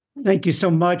Thank you so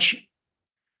much,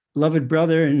 beloved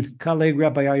brother and colleague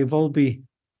Rabbi Aryeh Volbe,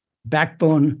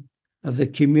 backbone of the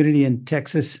community in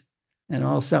Texas and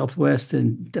all Southwest,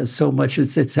 and does so much.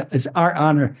 It's our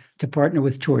honor to partner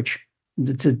with Torch.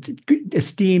 It's an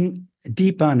esteemed,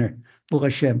 deep honor, Baruch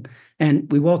Hashem.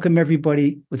 And we welcome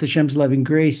everybody with Hashem's loving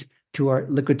grace to our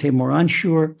Likutei Moran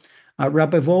Shur.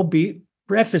 Rabbi Volbe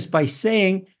prefaced by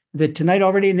saying that tonight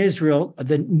already in Israel,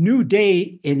 the new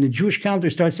day in the Jewish calendar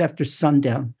starts after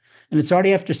sundown. And it's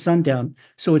already after sundown.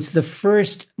 So it's the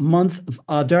first month of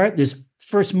Adar. There's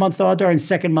first month Adar and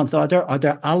second month Adar,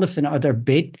 Adar Aleph and Adar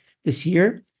Bet this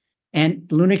year, and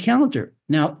lunar calendar.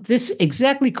 Now, this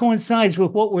exactly coincides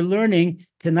with what we're learning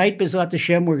tonight, B'ezrat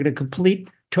Hashem. We're going to complete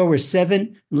Torah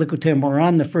 7, Likutei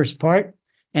Moran, the first part.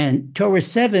 And Torah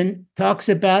 7 talks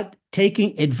about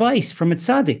taking advice from a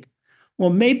tzaddik. Well,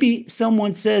 maybe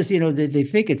someone says, that they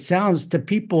think it sounds to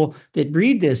people that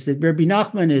read this, that Rabbi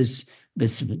Nachman is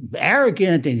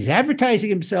arrogant and he's advertising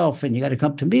himself, and you got to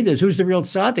come to me. Who's the real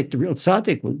tzaddik? The real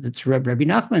tzaddik, well, it's Rabbi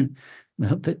Nachman.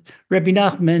 But Rabbi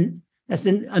Nachman has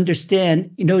to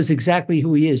understand, he knows exactly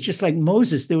who he is. Just like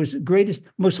Moses, there was the greatest,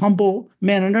 most humble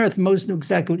man on earth. Moses knew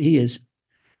exactly what he is.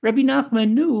 Rabbi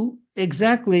Nachman knew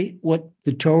exactly what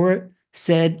the Torah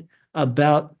said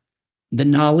about the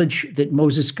knowledge that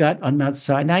Moses got on Mount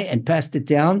Sinai and passed it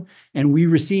down, and we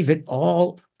receive it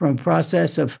all from a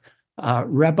process of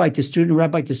rabbi to student,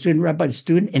 rabbi to student, rabbi to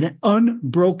student, in an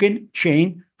unbroken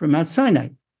chain from Mount Sinai.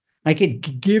 I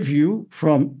could give you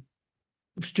from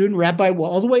student rabbi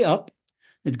all the way up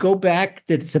and go back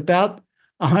that it's about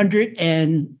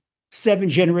 107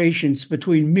 generations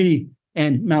between me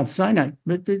and Mount Sinai.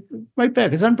 Right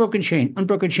back, it's unbroken chain,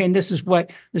 unbroken chain. This is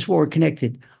what we're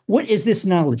connected. What is this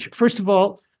knowledge? First of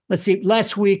all, let's see,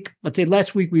 last week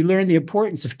we learned the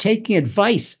importance of taking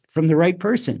advice from the right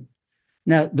person.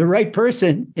 Now, the right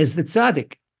person is the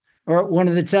tzaddik, or one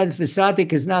of the tzaddik. If the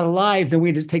tzaddik is not alive, then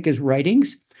we just take his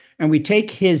writings and we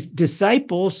take his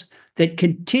disciples that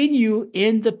continue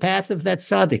in the path of that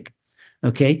tzaddik.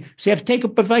 Okay, so you have to take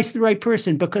up advice to the right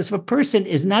person, because if a person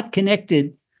is not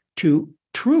connected to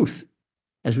truth,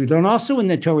 as we learn also in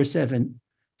the Torah 7,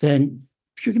 then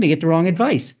you're going to get the wrong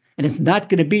advice. And it's not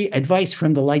going to be advice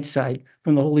from the light side,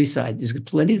 from the holy side. There's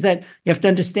plenty of that. You have to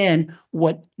understand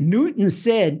what Newton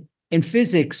said in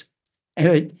physics,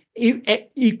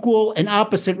 equal and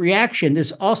opposite reaction.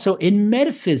 There's also in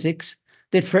metaphysics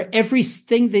that for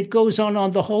everything that goes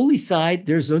on the holy side,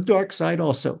 there's a dark side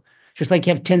also. Just like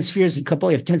you have 10 spheres in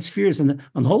Kabbalah, you have 10 spheres on the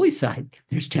holy side.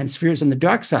 There's 10 spheres on the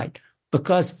dark side,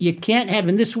 because you can't have,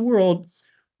 in this world,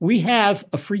 we have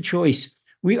a free choice.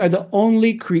 We are the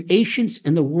only creations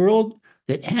in the world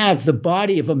that have the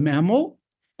body of a mammal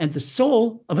and the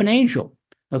soul of an angel.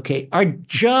 Okay, our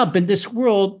job in this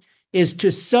world is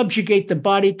to subjugate the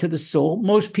body to the soul.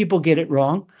 Most people get it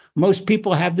wrong. Most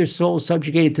people have their soul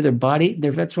subjugated to their body.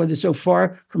 That's why they're so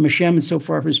far from Hashem and so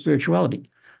far from spirituality.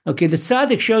 Okay, the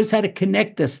tzaddik shows how to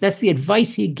connect us. That's the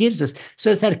advice he gives us.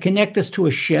 Shows how to connect us to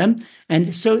Hashem,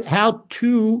 and so how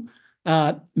to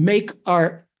make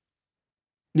our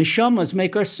neshamas,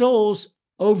 make our souls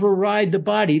override the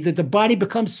body, that the body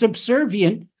becomes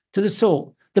subservient to the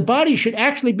soul. The body should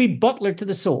actually be butler to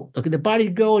the soul. Okay, the body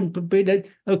go and be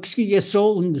the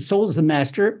soul, and the soul is the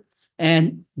master,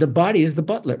 and the body is the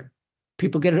butler.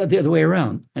 People get it the other way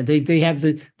around, and they have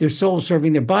their soul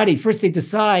serving their body. First, they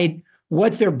decide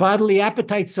what their bodily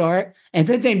appetites are, and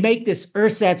then they make this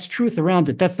ersatz truth around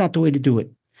it. That's not the way to do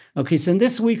it. Okay, so in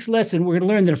this week's lesson, we're going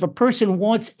to learn that if a person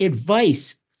wants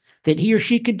advice that he or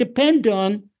she could depend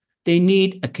on, they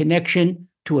need a connection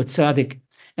to a tzaddik.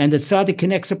 And the tzaddik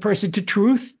connects a person to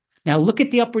truth. Now look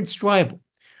at the upward triangle.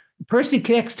 A person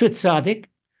connects to a tzaddik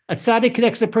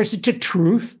connects a person to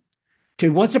truth.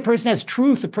 Once a person has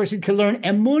truth, a person can learn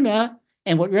emunah.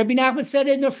 And what Rabbi Nachman said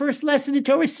in the first lesson in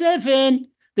Torah 7,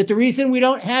 that the reason we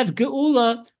don't have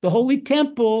Geula, the holy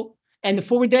temple, and the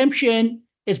full redemption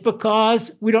is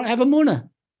because we don't have emunah.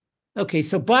 Okay,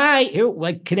 so by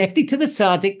connecting to the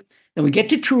tzaddik, then we get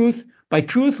to truth. By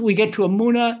truth, we get to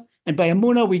emunah. And by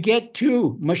emunah, we get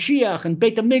to Mashiach and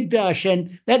Beit HaMikdash,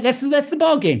 and that's the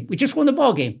ball game. We just won the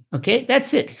ball game. Okay,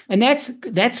 that's it, and that's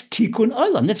Tikkun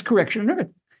Olam. That's correction on earth.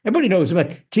 Everybody knows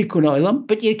about Tikkun Olam,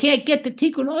 but you can't get the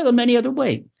Tikkun Olam any other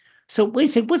way. So we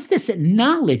said, what's this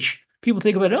knowledge? People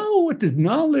think about, what is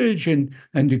knowledge? And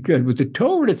with the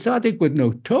Torah, the tzaddik with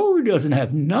no Torah doesn't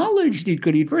have knowledge. Need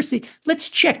good university. Let's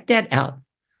check that out.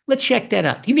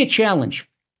 Give you a challenge.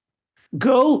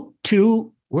 Go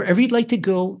to wherever you'd like to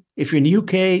go. If you're in the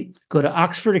UK, go to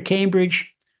Oxford or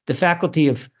Cambridge, the faculty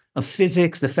of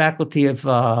physics, the faculty of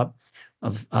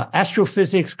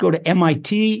astrophysics. Go to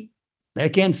MIT,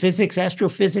 Again, physics,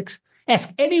 astrophysics.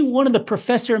 Ask any one of the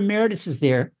professor emeritus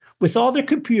there with all their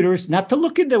computers, not to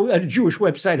look at a Jewish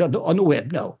website on the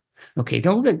web. No. Okay,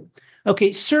 don't look.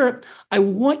 Okay, sir, I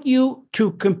want you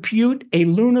to compute a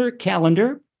lunar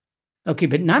calendar. Okay,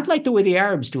 but not like the way the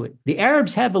Arabs do it. The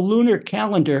Arabs have a lunar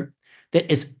calendar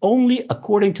that is only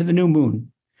according to the new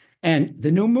moon. And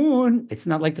the new moon, it's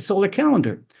not like the solar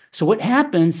calendar. So what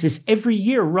happens is every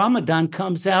year Ramadan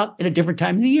comes out at a different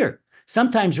time of the year.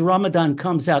 Sometimes Ramadan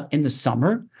comes out in the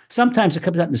summer. Sometimes it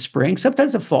comes out in the spring.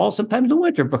 Sometimes the fall. Sometimes the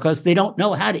winter, because they don't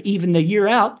know how to even the year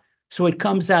out. So it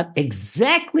comes out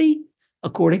exactly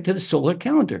according to the solar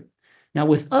calendar. Now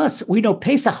with us, we know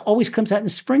Pesach always comes out in the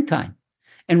springtime.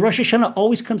 And Rosh Hashanah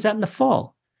always comes out in the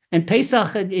fall. And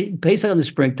Pesach in the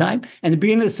springtime, and the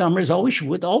beginning of the summer is always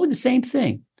the same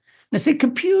thing. And I say,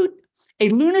 compute a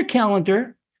lunar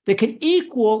calendar that can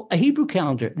equal a Hebrew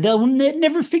calendar. They'll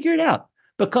never figure it out,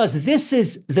 because this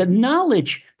is the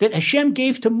knowledge that Hashem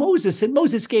gave to Moses, and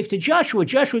Moses gave to Joshua.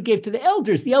 Joshua gave to the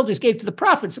elders gave to the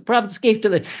prophets gave to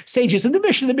the sages of the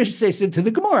Mishnah sages to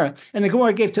the Gemara, and the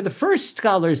Gemara gave to the first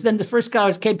scholars. Then the first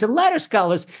scholars came to latter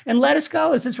scholars, and latter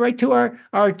scholars is right to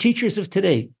our teachers of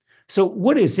today. So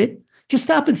what is it? Just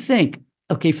stop and think.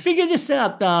 Okay, figure this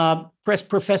out,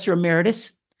 Professor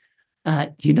Emeritus.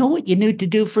 You know what you need to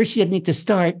do? First, you need to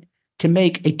start to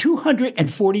make a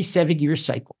 247-year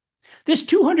cycle. This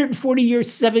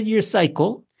 247-year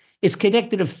cycle is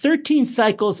connected of 13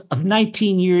 cycles of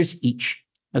 19 years each.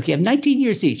 Okay, of 19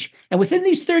 years each. And within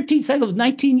these 13 cycles of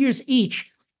 19 years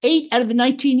each, 8 out of the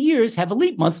 19 years have a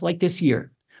leap month like this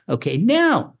year. Okay,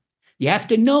 now you have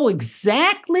to know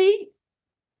exactly,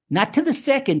 not to the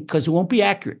second, because it won't be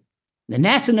accurate. The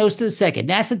NASA knows to the second.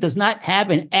 NASA does not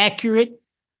have an accurate,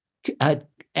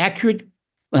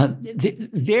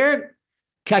 their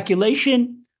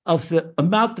calculation of the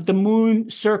amount that the moon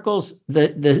circles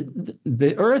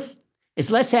the earth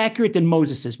is less accurate than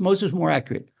Moses's. Moses is more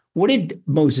accurate. What did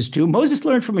Moses do? Moses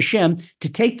learned from Hashem to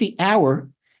take the hour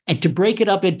and to break it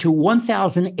up into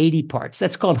 1,080 parts.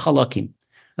 That's called halakim.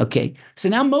 Okay, so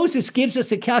now Moses gives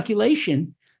us a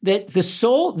calculation that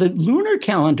the lunar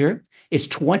calendar is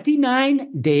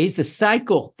 29 days, the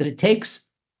cycle that it takes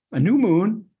a new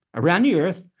moon around the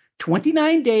earth,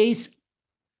 29 days,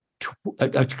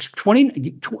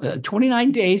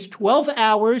 29 days, 12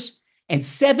 hours, and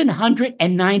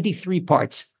 793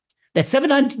 parts. That's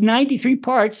 793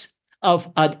 parts of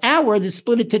an hour that's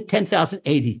split into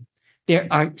 10,080. There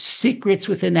are secrets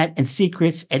within that, and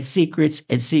secrets and secrets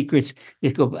and secrets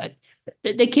that go by.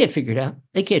 They can't figure it out.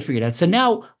 They can't figure it out. So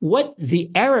now what the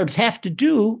Arabs have to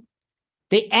do,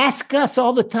 they ask us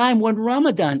all the time when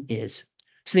Ramadan is.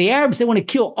 So the Arabs, they want to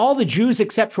kill all the Jews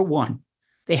except for one.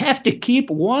 They have to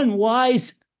keep one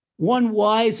wise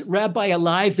rabbi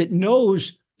alive that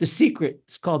knows the secret.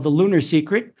 It's called the lunar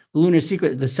secret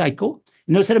of the cycle.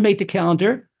 He knows how to make the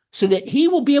calendar so that he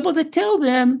will be able to tell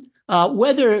them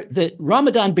whether the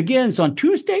Ramadan begins on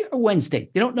Tuesday or Wednesday.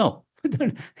 They don't know.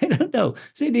 They don't know.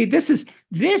 See, this is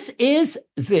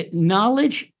the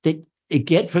knowledge that they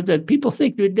get from the people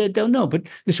think they don't know. But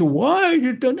they say, why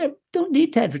you don't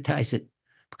need to advertise it,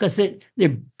 because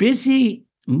they're busy.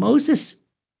 Moses,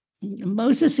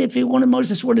 if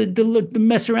Moses wanted to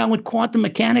mess around with quantum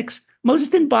mechanics, Moses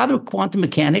didn't bother with quantum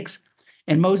mechanics,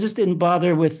 and Moses didn't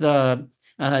bother with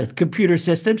computer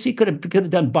systems. He could have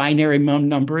done binary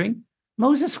numbering.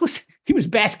 Moses was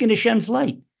basking in Hashem's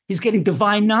light. He's getting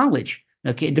divine knowledge.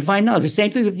 Okay, divine knowledge. The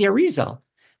same thing with the Arizal.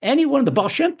 Any one of the Baal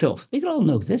Shem Tov, they all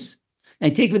know this.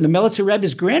 And take the Melitzer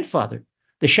Rebbe's grandfather,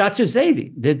 the Shatzer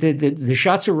Zevi, the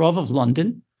Shatzer Rov of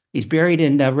London. He's buried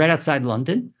in right outside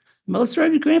London. Melitzer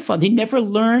Rebbe's grandfather, he never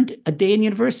learned a day in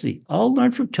university. All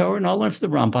learned from Torah and all learned from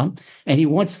the Rambam. And he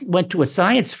once went to a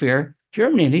science fair,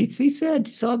 Germany, and he said,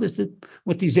 he saw this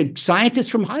with these scientists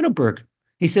from Heidelberg.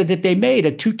 He said that they made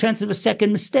a 0.2 of a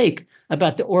second mistake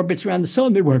about the orbits around the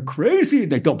sun. They went crazy.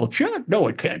 They double-checked. No,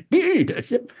 it can't be.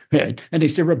 And they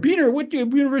said, Rabiner, what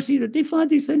university did they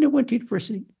find? He said, they went to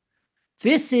university.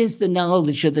 This is the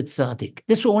knowledge of the tzaddik.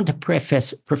 This is what I want to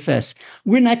profess.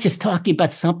 We're not just talking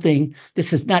about something.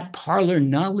 This is not parlor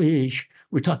knowledge.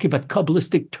 We're talking about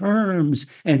Kabbalistic terms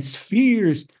and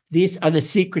spheres. These are the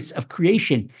secrets of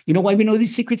creation. You know why we know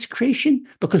these secrets of creation?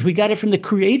 Because we got it from the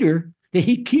Creator. That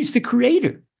he's the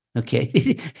creator. Okay,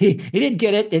 he didn't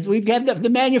get it. We've got the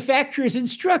manufacturer's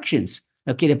instructions.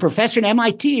 Okay, the professor in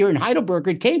MIT or in Heidelberg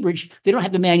or in Cambridge, they don't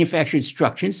have the manufacturer's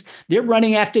instructions. They're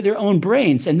running after their own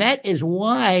brains, and that is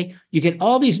why you get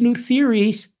all these new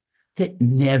theories that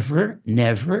never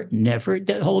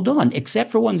hold on. Except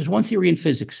for one. There's one theory in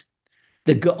physics.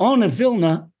 The Gaon of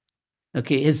Vilna.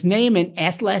 Okay, his name and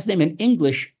last name in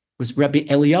English was Rabbi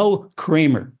Eliyahu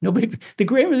Kramer. Nobody, the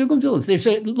Kramer, there's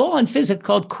a law in physics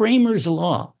called Kramer's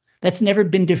law. That's never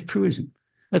been disproven.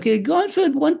 Okay, Gaon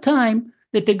said one time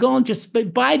that the Gaon just,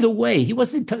 but by the way, he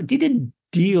didn't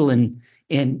deal in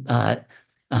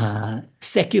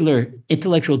secular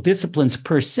intellectual disciplines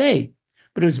per se,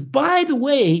 but it was by the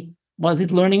way while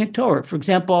he's learning a Torah. For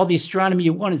example, all the astronomy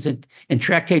you want is in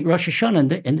Tractate Rosh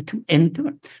Hashanah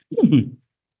and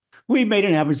we made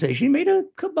an average. He made a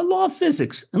law of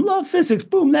physics. And law of physics,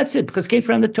 boom, that's it, because it came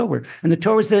from the Torah. And the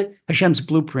Torah is Hashem's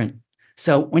blueprint.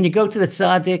 So when you go to the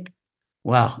tzaddik,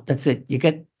 wow, that's it. You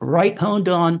get right honed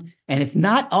on, and it's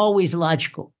not always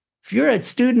logical. If you're a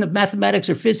student of mathematics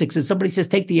or physics and somebody says,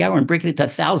 take the hour and break it into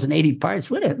 1,080 parts,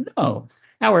 whatever, no.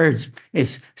 Hour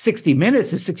is 60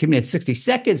 minutes, is 60 minutes, 60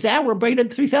 seconds. Hour, break it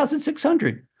into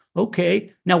 3,600.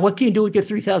 Okay, now what can you do with your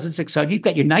 3,600? You've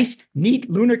got your nice, neat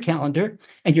lunar calendar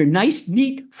and your nice,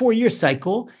 neat 4-year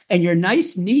cycle and your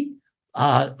nice, neat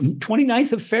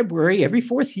 29th of February every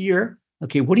 4th year.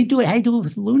 Okay, what do you do? How do you do it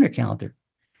with the lunar calendar?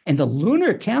 And the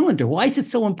lunar calendar, why is it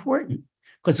so important?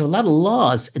 Because there are a lot of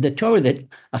laws in the Torah that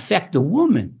affect the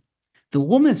woman. The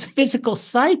woman's physical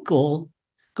cycle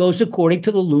goes according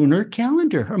to the lunar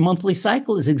calendar. Her monthly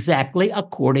cycle is exactly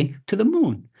according to the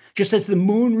moon. Just as the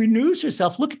moon renews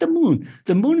herself, look at the moon.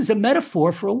 The moon is a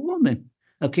metaphor for a woman.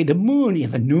 Okay, the moon, you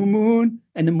have a new moon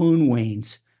and the moon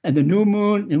wanes. And the new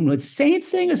moon, and the same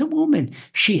thing as a woman.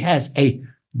 She has a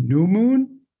new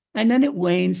moon and then it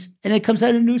wanes and it comes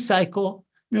out a new cycle,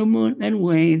 new moon and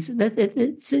wanes.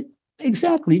 It's it.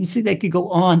 Exactly. You see, they could go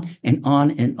on and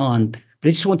on and on. But I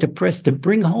just want to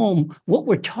bring home what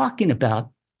we're talking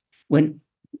about when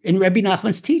in Rabbi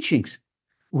Nachman's teachings.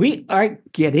 We are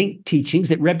getting teachings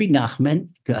that Rabbi Nachman,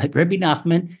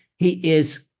 he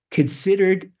is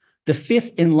considered the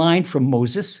fifth in line from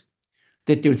Moses,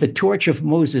 that there's the torch of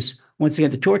Moses. Once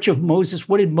again, the torch of Moses,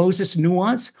 what did Moses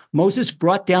nuance? Moses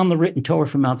brought down the written Torah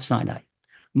from Mount Sinai.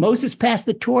 Moses passed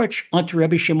the torch onto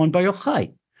Rabbi Shimon Bar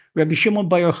Yochai. Rabbi Shimon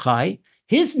Bar Yochai,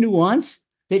 his nuance,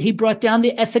 that he brought down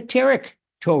the esoteric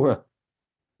Torah.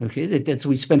 Okay, that's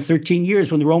we spent 13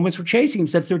 years when the Romans were chasing him,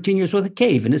 spent 13 years with a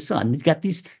cave and his son. He's got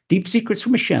these deep secrets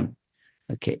from Hashem.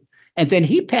 Okay, and then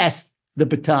he passed the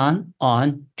baton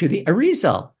on to the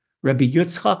Arizal, Rabbi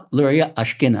Yitzchak Luria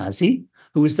Ashkenazi,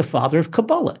 who was the father of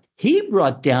Kabbalah. He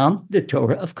brought down the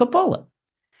Torah of Kabbalah.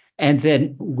 And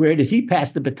then where did he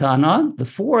pass the baton on? The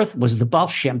fourth was the Baal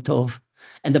Shem Tov.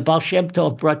 And the Baal Shem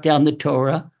Tov brought down the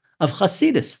Torah of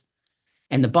Hasidus.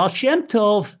 And the Baal Shem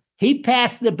Tov, he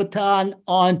passed the baton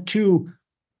on to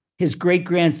his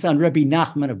great-grandson, Rabbi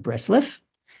Nachman of Breslov.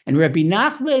 And Rabbi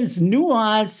Nachman's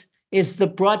nuance is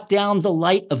brought down the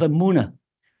light of Emunah,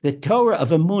 the Torah of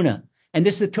Emunah. And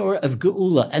this is the Torah of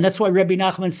Geula. And that's why Rabbi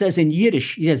Nachman says in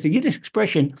Yiddish, he has a Yiddish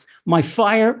expression, my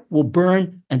fire will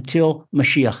burn until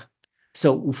Mashiach.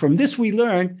 So from this we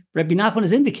learn, Rabbi Nachman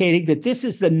is indicating that this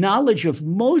is the knowledge of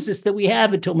Moses that we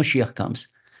have until Mashiach comes.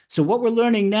 So what we're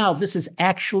learning now, this is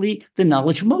actually the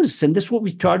knowledge of Moses. And this is what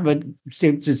we talked about.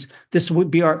 This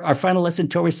would be our final lesson,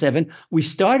 Torah 7. We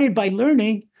started by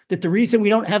learning that the reason we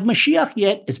don't have Mashiach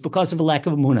yet is because of a lack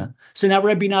of Emunah. So now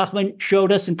Rabbi Nachman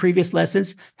showed us in previous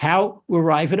lessons how we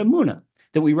arrive at Emunah.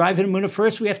 That we arrive at Emunah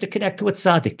first, we have to connect to a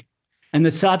tzaddik. And the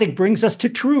tzaddik brings us to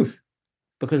truth.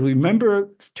 Because we remember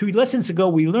 2 lessons ago,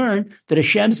 we learned that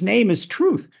Hashem's name is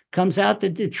truth. Comes out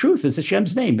that the truth is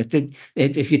Hashem's name.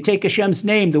 If you take Hashem's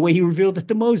name, the way he revealed it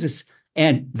to Moses,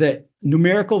 and the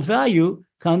numerical value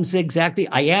comes exactly,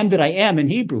 I am that I am in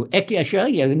Hebrew. Eki Asher,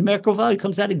 the numerical value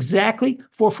comes out exactly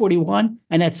 441,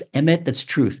 and that's emet, that's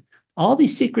truth. All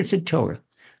these secrets in Torah.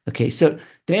 Okay, so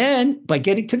then by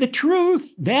getting to the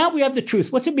truth, now we have the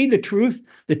truth. What's it mean, the truth?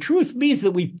 The truth means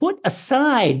that we put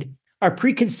aside our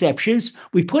preconceptions,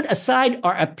 we put aside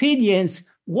our opinions.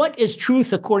 What is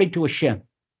truth according to Hashem?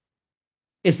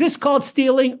 Is this called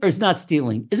stealing or is not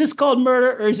stealing? Is this called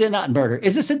murder or is it not murder?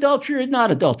 Is this adultery or not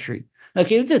adultery?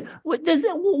 Okay, what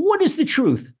is the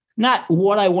truth? Not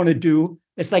what I want to do.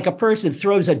 It's like a person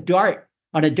throws a dart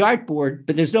on a dartboard,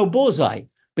 but there's no bullseye.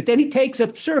 But then he takes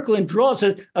a circle and draws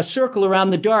a circle around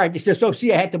the dart. He says, oh,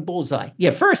 see, I had the bullseye.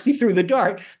 Yeah, first he threw the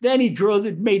dart, then he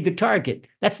made the target.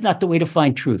 That's not the way to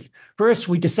find truth. First,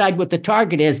 we decide what the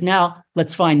target is. Now,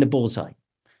 let's find the bullseye.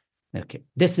 Okay,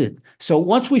 this is, so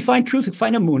once we find truth, we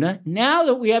find Emunah. Now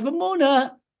that we have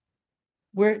Emunah,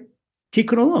 we're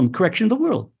Tikkun Olam, correction of the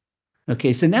world.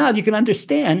 Okay, so now you can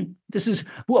understand this is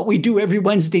what we do every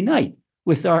Wednesday night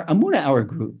with our Emunah Hour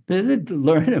group. We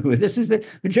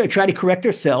try to correct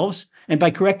ourselves, and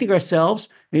by correcting ourselves,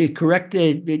 we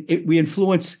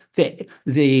influence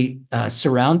the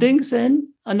surroundings, and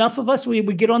enough of us we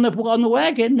get on the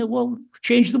wagon that will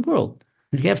change the world.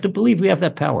 You have to believe we have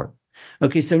that power.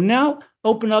 Okay, so now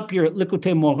open up your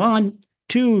Likutei Moran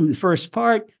to the first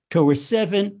part, Torah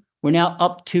 7. We're now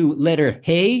up to letter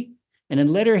Hey. And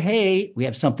in letter Hey, we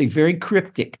have something very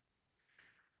cryptic.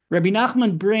 Rabbi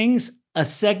Nachman brings a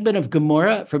segment of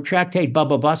Gemara from Tractate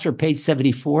Baba Basra, page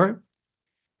 74.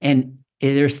 And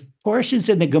there's portions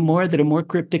in the Gemara that are more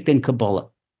cryptic than Kabbalah,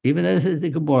 even though this is the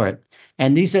Gemara.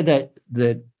 And these are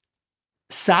the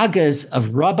sagas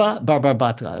of Rabba bar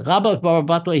Batra. Rabba bar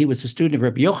Batra, he was a student of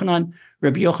Rabbi Yochanan.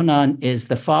 Rabbi Yochanan is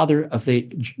the father of the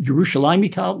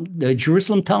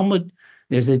Jerusalem Talmud.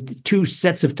 There's two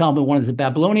sets of Talmud. One is the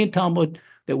Babylonian Talmud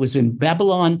that was in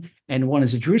Babylon, and one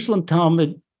is the Jerusalem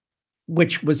Talmud,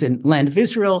 which was in land of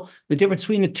Israel. The difference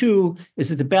between the two is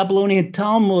that the Babylonian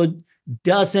Talmud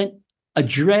doesn't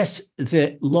address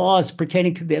the laws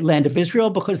pertaining to the land of Israel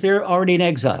because they're already in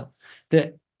exile.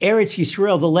 The Eretz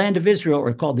Yisrael, the land of Israel,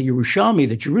 or called the Yerushalmi,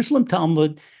 the Jerusalem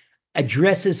Talmud,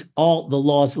 addresses all the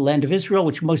laws of the land of Israel,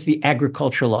 which most of the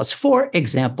agricultural laws. For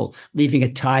example, leaving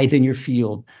a tithe in your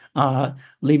field,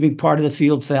 leaving part of the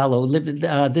field fallow,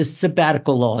 the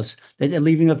sabbatical laws, that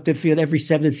leaving up the field every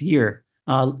seventh year,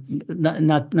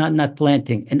 not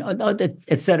planting, and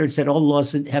et cetera, all the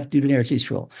laws that have to do with Eretz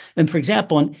Yisrael. And for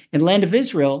example, in land of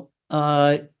Israel,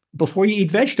 before you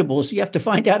eat vegetables, you have to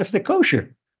find out if they're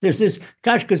kosher. There's this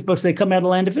Kashkas books, they come out of the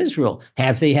land of Israel.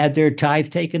 Have they had their tithe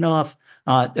taken off?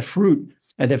 The fruit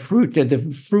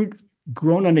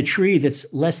grown on a tree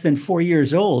that's less than 4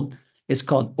 years old is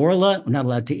called orla. We're not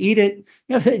allowed to eat it.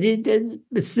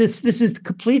 This is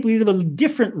completely a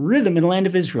different rhythm in the land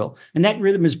of Israel. And that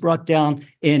rhythm is brought down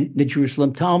in the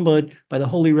Jerusalem Talmud by the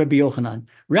holy Rabbi Yochanan.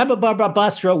 Rabbi bar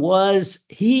Basra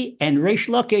he and Reish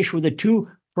Lakish were the two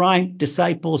prime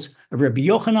disciples of Rabbi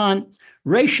Yochanan.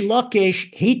 Reish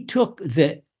Lakish, he took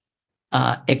the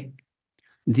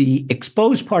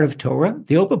exposed part of Torah,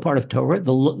 the open part of Torah,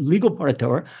 the legal part of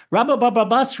Torah. Rabbi bar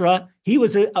Basra, he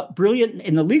was a brilliant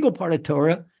in the legal part of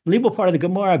Torah, legal part of the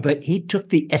Gemara, but he took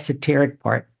the esoteric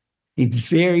part, the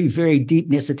very, very deep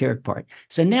and esoteric part.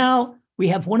 So now we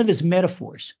have one of his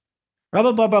metaphors.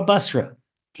 Rabbi bar Basra,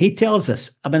 he tells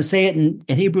us, I'm going to say it in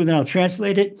Hebrew, then I'll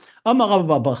translate it. Rabbi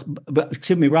bar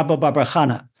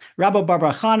Chana. Rabbi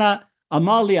bar Chana,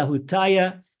 Amal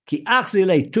Yahutaya, ki achzi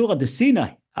le Torah de Sinai.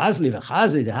 Azli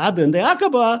v'chazi dehadran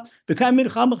de'akaba b'kay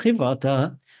milchama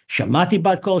chivata shamati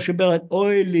bat kol sheberet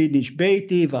oili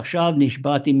nishbeiti v'achshav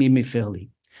nishbati mimiferli.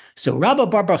 So Rabbi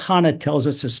bar Chana tells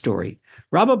us a story.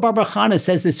 Rabbi bar Chana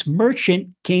says this merchant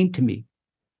came to me.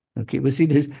 Okay, we'll see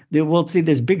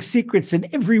there's big secrets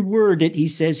in every word that he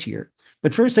says here.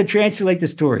 But first I translate the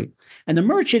story. And the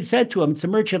merchant said to him, it's a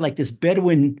merchant like this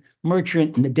Bedouin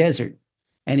merchant in the desert.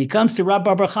 And he comes to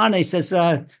Rabbi bar Chana, he says,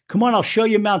 come on, I'll show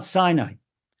you Mount Sinai.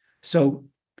 So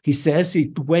he says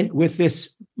he went with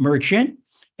this merchant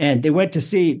and they went to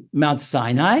see Mount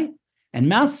Sinai. And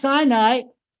Mount Sinai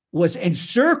was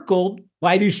encircled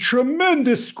by these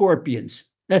tremendous scorpions.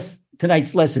 That's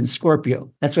tonight's lesson,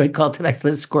 Scorpio. That's what I call tonight's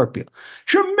lesson, Scorpio.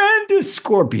 Tremendous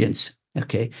scorpions.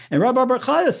 Okay. And Rabbi bar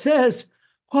Chana says,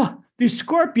 these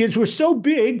scorpions were so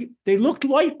big, they looked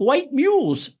like white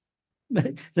mules.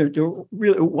 They're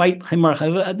really white,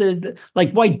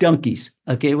 like white donkeys.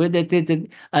 Okay, with the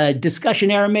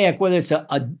discussion Aramaic, whether it's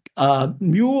a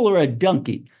mule or a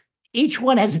donkey, each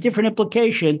one has a different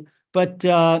implication. But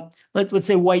let's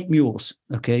say white mules.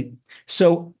 Okay,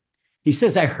 so he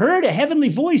says, I heard a heavenly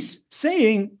voice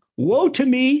saying, "Woe to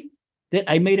me that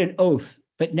I made an oath,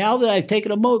 but now that I've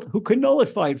taken an oath, who can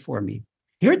nullify it for me?"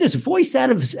 He heard this voice out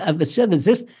of itself,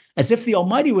 as if the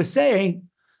Almighty was saying,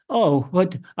 "Oh,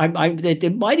 but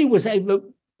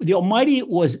the Almighty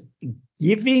was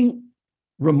giving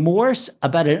remorse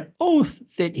about an oath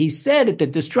that he said at the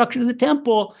destruction of the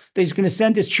temple that he's going to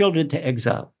send his children to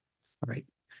exile." All right.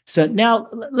 So now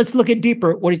let's look at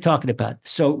deeper what he's talking about.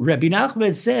 So Rabbi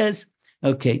Nachman says,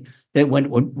 okay, that when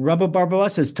Rabbi bar Basra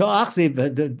says "Toachzi,"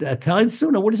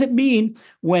 what does it mean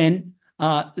when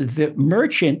the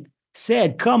merchant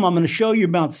said, "Come, I'm going to show you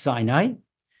Mount Sinai"?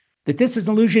 That this is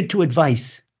an allusion to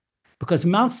advice. Because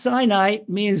Mount Sinai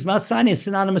is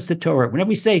synonymous to Torah. Whenever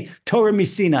we say Torah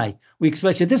mi-Sinai, we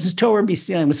express it. This is Torah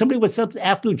mi-Sinai. When somebody with some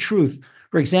absolute truth,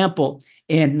 for example,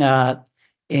 we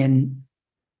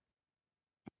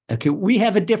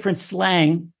have a different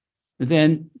slang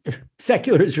than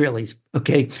secular Israelis.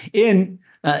 Okay, in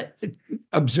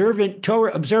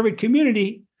Torah observant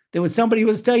community, that when somebody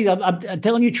was telling you, I'm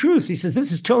telling you truth, he says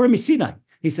this is Torah mi-Sinai.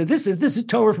 He said this is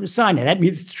Torah from Sinai. That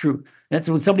means it's true. That's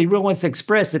when somebody really wants to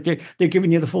express that they're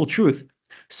giving you the full truth.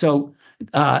 So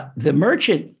the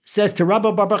merchant says to Rabbi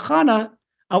bar Chana,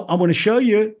 I want to show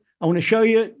you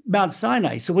Mount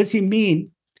Sinai. So what does he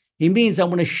mean? He means I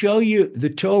want to show you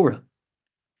the Torah.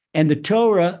 And the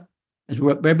Torah, as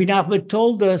Rabbi Nachman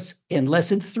told us in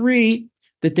lesson 3,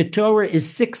 that the Torah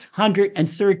is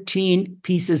 613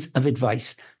 pieces of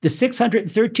advice. The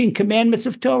 613 commandments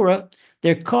of Torah,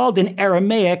 they're called in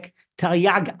Aramaic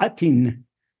Taryag Atin.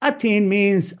 Atin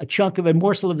means a chunk of a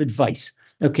morsel of advice.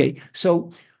 Okay,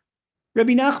 so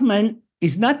Rabbi Nachman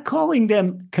is not calling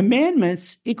them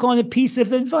commandments, he's calling it a piece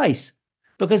of advice,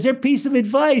 because they're a piece of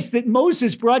advice that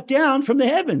Moses brought down from the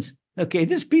heavens. Okay,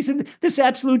 this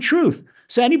absolute truth.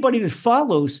 So anybody that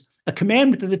follows a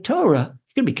commandment of the Torah,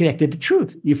 you're going to be connected to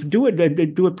truth. You do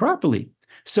it properly.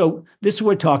 So this is what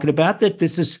we're talking about, that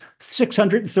this is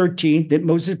 613, that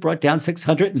Moses brought down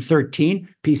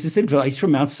 613 pieces of advice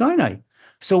from Mount Sinai.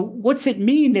 So what's it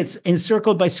mean? It's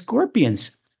encircled by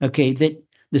scorpions. Okay, that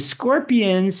the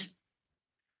scorpions,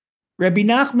 Rabbi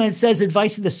Nachman says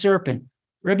advice of the serpent.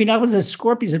 Rabbi Nachman says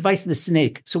scorpions, advice of the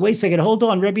snake. So wait a second, hold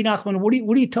on, Rabbi Nachman, what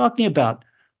are you talking about?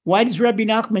 Why does Rabbi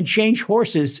Nachman change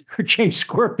horses or change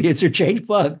scorpions or change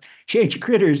bugs, change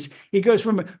critters? He goes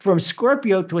from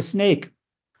Scorpio to a snake.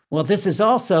 Well, this is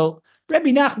also, Rabbi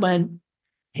Nachman,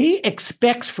 he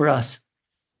expects for us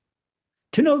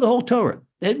to know the whole Torah.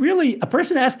 That really, a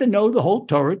person has to know the whole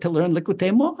Torah to learn Likutei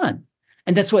Moharan.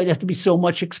 And that's why it has to be so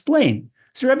much explained.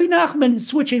 So Rabbi Nachman is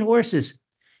switching horses.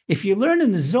 If you learn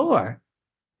in the Zohar,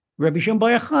 Rabbi Shimon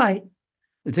Bar Yochai,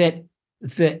 that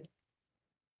the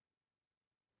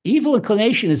evil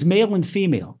inclination is male and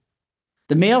female.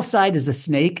 The male side is a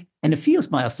snake, and the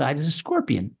female side is a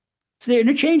scorpion. So they're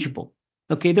interchangeable.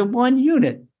 Okay, they're one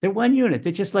unit.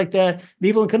 They're just like the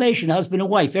evil inclination, husband and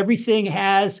wife. Everything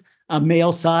has a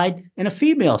male side and a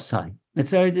female side. And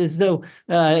so as though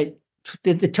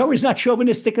the Torah is not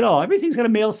chauvinistic at all. Everything's got a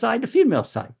male side and a female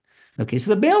side. Okay,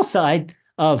 so the male side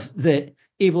of the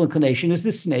evil inclination is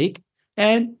the snake,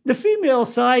 and the female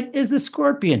side is the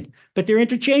scorpion. But they're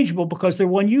interchangeable because they're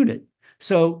one unit.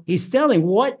 So he's telling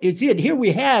what it did. Here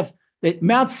we have that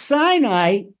Mount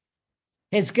Sinai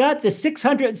has got the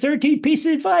 613 pieces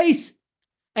of advice,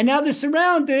 and now they're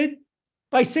surrounded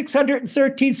by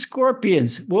 613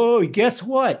 scorpions. Whoa, guess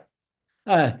what?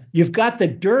 You've got the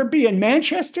Derby in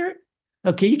Manchester.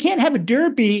 Okay, you can't have a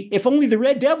Derby if only the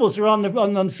Red Devils are on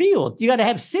the field. You got to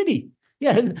have City.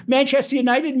 Yeah, Manchester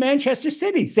United, Manchester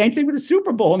City. Same thing with the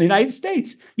Super Bowl in the United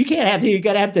States. You can't have you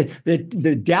got to have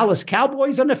the Dallas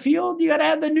Cowboys on the field. You got to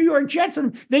have the New York Jets.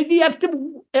 You have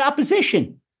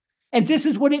opposition. And this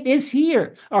is what it is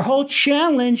here. Our whole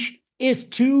challenge is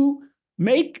to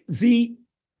make the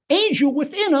angel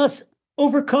within us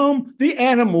overcome the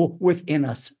animal within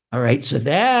us. All right, so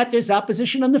that there's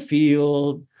opposition on the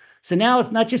field. So now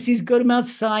it's not just these go to Mount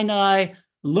Sinai,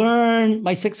 learn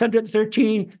my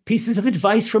 613 pieces of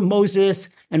advice from Moses,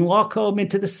 and walk home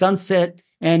into the sunset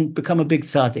and become a big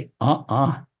tzaddik.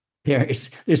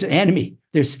 There's an enemy.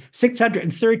 There's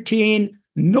 613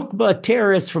 Nukba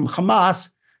terrorists from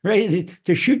Hamas ready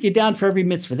to shoot you down for every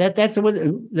mitzvah.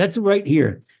 That's right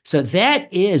here. So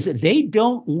they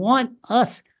don't want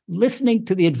us listening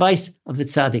to the advice of the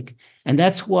tzaddik. And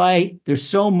that's why there's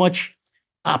so much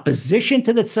opposition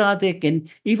to the tzaddik. And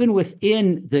even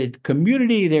within the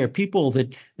community, there are people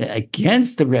that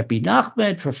against the Rebbe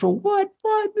Nachman for what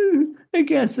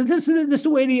against. This is the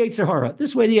way the Yetzer Hara.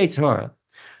 This way the Yetzer Hara.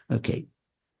 Okay.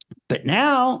 But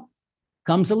now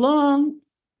comes along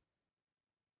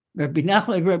Rabbi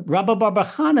Nachman, Rabbi Bar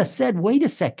Chana said, wait a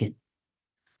second.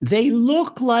 They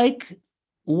look like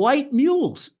white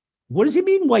mules. What does he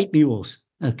mean, white mules?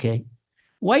 Okay.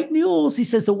 White mules, he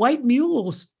says, the white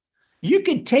mules, you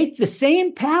could take the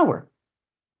same power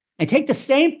of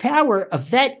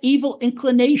that evil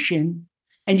inclination,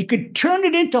 and you could turn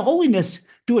it into holiness,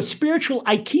 do a spiritual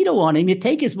aikido on him. You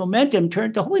take his momentum, turn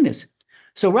it to holiness.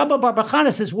 So Rabbi Bar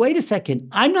Chana says, wait a second,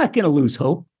 I'm not going to lose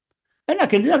hope. I'm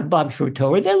not going to do Bob for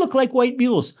Torah. They look like white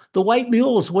mules. The white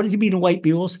mules, what does he mean, white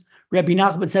mules? Rabbi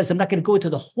Nachman says, I'm not going to go into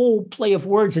the whole play of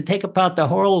words and take about the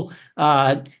whole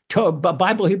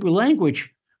Bible Hebrew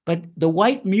language, but the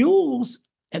white mules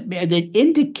that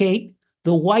indicate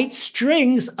the white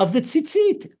strings of the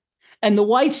tzitzit. And the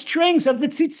white strings of the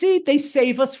tzitzit, they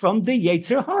save us from the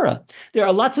Yetzer Hara. There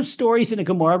are lots of stories in the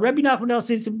Gemara. Rabbi Nachman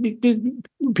says,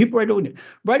 people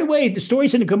right away, the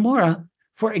stories in the Gemara,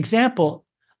 for example,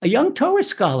 a young Torah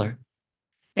scholar,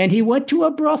 and he went to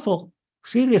a brothel.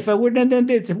 See, if I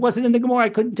wouldn't, if it wasn't in the Gemara, I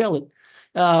couldn't tell it.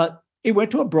 He went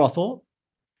to a brothel,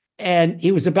 and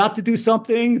he was about to do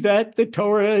something that the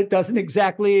Torah doesn't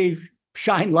exactly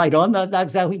shine light on, not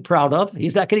exactly proud of.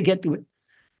 He's not going to get to it.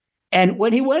 And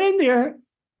when he went in there,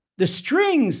 the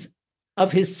strings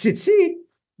of his tzitzit,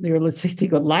 there, let's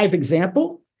take a live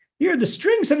example. Here, the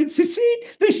strings of his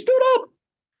tzitzit, they stood up.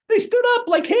 They stood up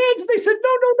like hands. They said, no,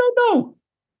 no, no, no.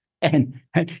 And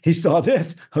he saw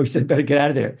this. Oh, he said, better get out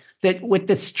of there. That with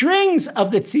the strings of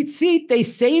the tzitzit, they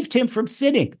saved him from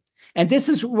sinning. And this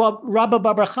is what Rabbi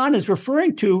Baruch is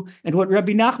referring to and what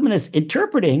Rabbi Nachman is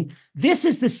interpreting. This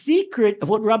is the secret of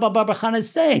what Rabbi Baruch is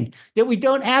saying, that we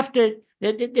don't have to,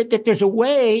 that there's a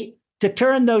way to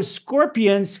turn those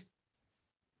scorpions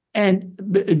and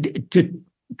to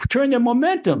turn their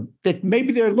momentum, that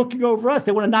maybe they're looking over us.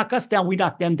 They want to knock us down. We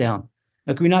knock them down.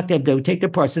 Like we knock them down, we take their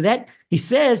part. So that he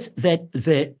says that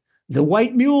the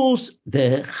white mules,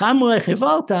 the chamre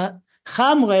chivalta,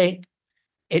 chamre,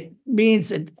 it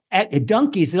means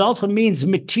donkeys. It also means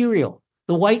material,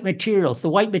 the white materials, the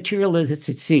white material of the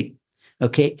tzitzit.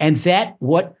 Okay, and that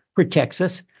what protects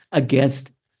us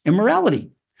against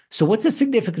immorality. So what's the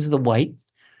significance of the white?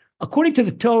 According to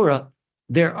the Torah,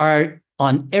 there are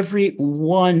on every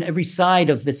side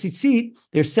of the tzitzit,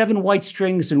 there's 7 white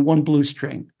strings and 1 blue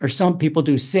string, or some people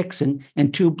do 6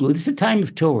 and 2 blue. This is a time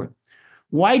of Torah.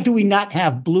 Why do we not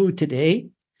have blue today?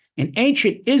 In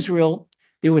ancient Israel,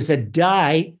 there was a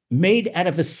dye made out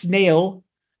of a snail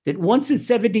that once in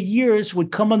 70 years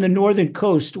would come on the northern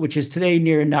coast, which is today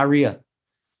near Nariya.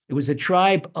 It was a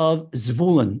tribe of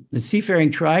Zvulun, the seafaring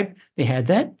tribe. They had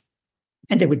that.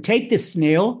 And they would take this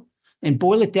snail and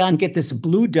boil it down, get this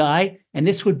blue dye, and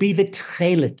this would be the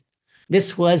tchelet.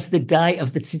 This was the dye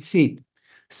of the tzitzit.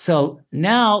 So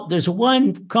now there's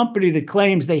one company that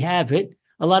claims they have it.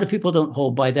 A lot of people don't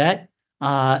hold by that.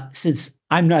 Since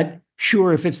I'm not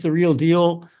sure if it's the real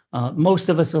deal, most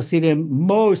of us,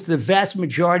 the vast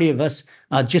majority of us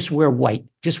just wear white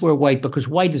because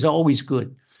white is always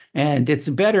good. And it's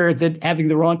better than having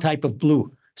the wrong type of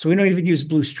blue. So we don't even use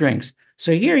blue strings.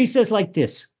 So here he says like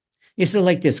this. He says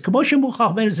like this. In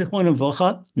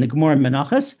the Gemara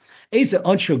Menachos, איזה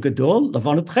עונשו גדול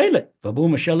לבנו תכלת, ועבור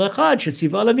משל אחד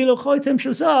שציווה להביא לו חותם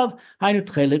של זהב, היינו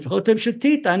תכלת וחותם של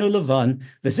טיט, היינו לבן,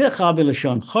 וזה חל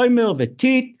בלשון חומר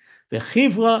וטיט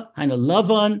וחברה, היינו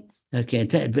לבן, okay,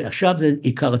 עכשיו זה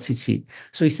עיקר הציצית.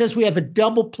 So he says we have a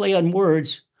double play on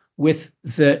words with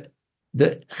the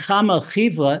chamal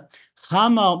chivra.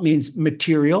 Chamal means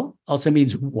material, also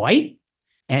means white,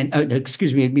 and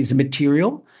it means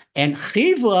material, and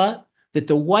chivra, that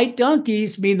the white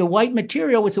donkeys mean the white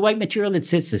material. It's the white material that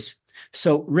tzitzis.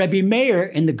 So Rebbe Meir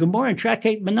in the Gemara in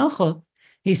Tractate Menachos,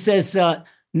 he says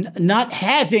not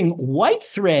having white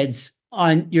threads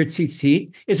on your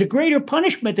tzitzit is a greater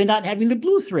punishment than not having the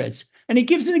blue threads. And he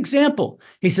gives an example.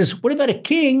 He says, what about a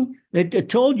king that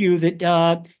told you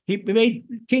that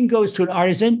king goes to an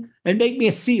artisan and make me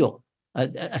a seal,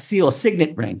 a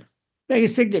signet ring, make a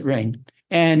signet ring.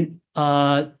 And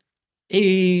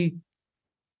he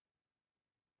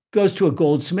goes to a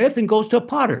goldsmith and goes to a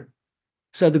potter.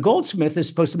 So the goldsmith is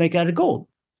supposed to make it out of gold,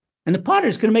 and the potter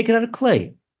is going to make it out of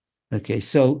clay. Okay,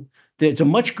 so there's a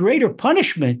much greater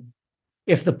punishment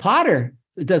if the potter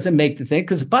doesn't make the thing,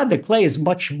 because the clay is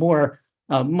much more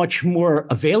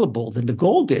available than the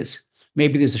gold is.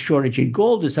 Maybe there's a shortage in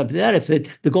gold or something like that.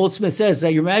 If the goldsmith says,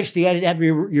 Your Majesty, I didn't have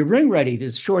your ring ready,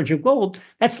 there's a shortage of gold,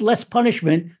 that's less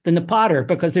punishment than the potter,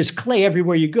 because there's clay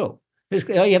everywhere you go.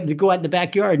 You have to go out in the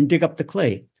backyard and dig up the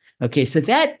clay. Okay, so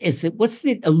that is it. What's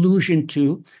the allusion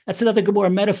to? That's another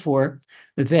Gemara metaphor,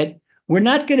 that we're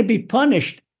not going to be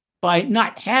punished by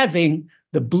not having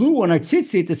the blue on our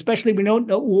tzitzit, especially we don't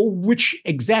know which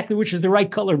is the right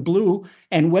color blue,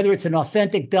 and whether it's an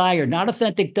authentic dye or not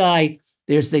authentic dye.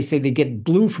 They say they get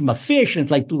blue from a fish, and it's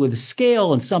like blue with a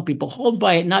scale, and some people hold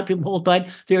by it, not people hold by it.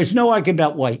 There's no argument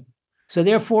about white. So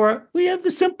therefore, we have the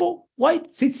simple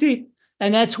white tzitzit,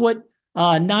 and that's what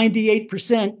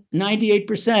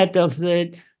 98% of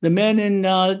the men in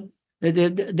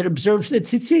that observe the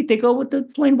tzitzit, they go with the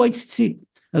plain white tzitzit.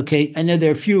 Okay, I know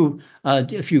there are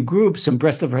a few groups. Some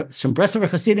Breslover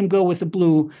Hasidim go with the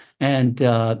blue, and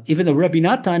even though Rabbi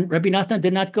Natan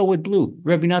did not go with blue.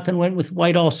 Rabbi Natan went with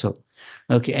white also.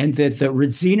 Okay, and the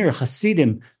Radziner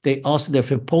Hasidim, the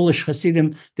Polish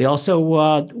Hasidim, they also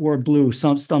wore blue.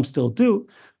 Some still do,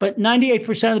 but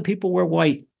 98% of the people wear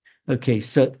white. Okay,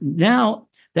 so now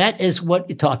that is what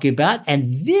you're talking about. And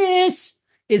this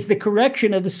is the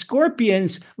correction of the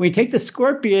scorpions. When you take the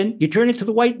scorpion, you turn it to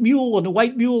the white mule, and the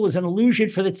white mule is an illusion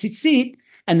for the tzitzit,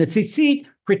 and the tzitzit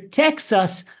protects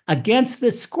us against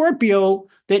the Scorpio,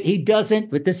 that he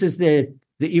doesn't, but this is the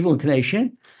evil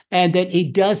inclination, and that he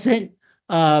doesn't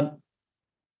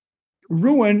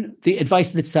ruin the advice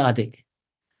of the tzaddik.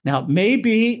 Now,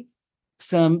 maybe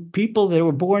some people that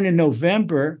were born in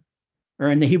November or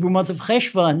in the Hebrew month of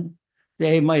Cheshvan,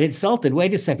 they might insult it.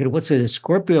 Wait a second, what's a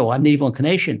Scorpio? I'm the evil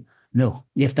inclination. No,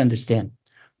 you have to understand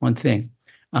one thing.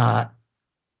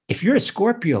 If you're a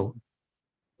Scorpio,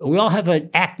 we all have an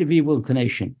active evil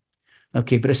inclination.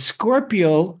 Okay, but a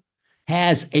Scorpio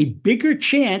has a bigger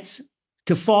chance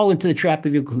to fall into the trap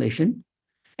of evil inclination.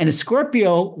 And a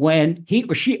Scorpio, when he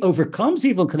or she overcomes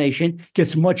evil inclination,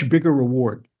 gets much bigger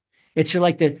reward. It's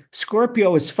like the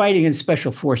Scorpio is fighting in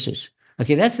special forces.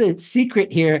 Okay, that's the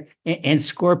secret here in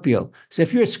Scorpio. So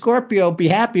if you're a Scorpio, be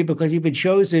happy because you've been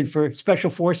chosen for special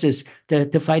forces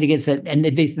to fight against that. And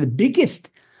the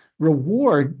biggest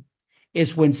reward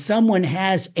is when someone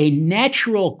has a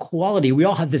natural quality. We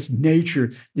all have this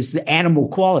nature, the animal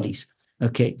qualities.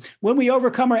 Okay, when we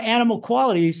overcome our animal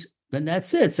qualities, then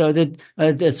that's it. So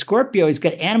the Scorpio, he's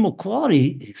got animal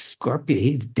quality. Scorpio,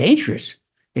 he's dangerous.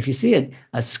 If you see it,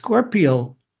 a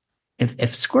Scorpio,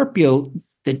 if Scorpio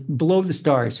that below the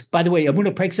stars. By the way,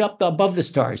 Amuna breaks up above the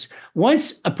stars.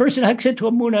 Once a person hooks into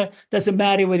Amuna, doesn't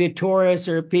matter whether you're Taurus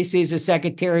or Pisces or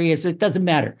Sagittarius, it doesn't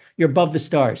matter. You're above the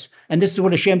stars. And this is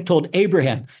what Hashem told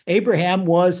Abraham. Abraham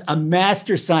was a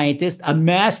master scientist, a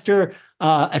master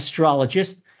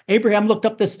astrologist. Abraham looked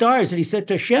up the stars and he said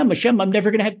to Hashem, I'm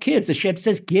never going to have kids. Hashem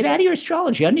says, get out of your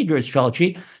astrology. I need your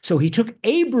astrology. So he took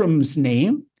Abram's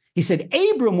name. He said,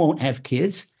 Abram won't have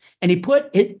kids. And he put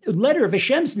a letter of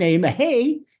Hashem's name, a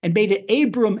hey, and made it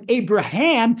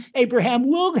Abraham. Abraham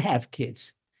will have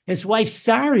kids. His wife,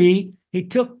 Sari, he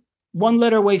took one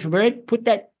letter away from her, put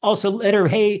that also letter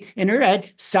hey in her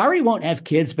head. Sari won't have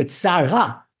kids, but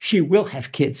Sarah, she will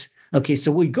have kids. Okay,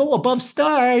 so we go above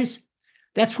stars.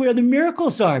 That's where the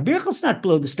miracles are. Miracles not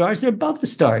below the stars, they're above the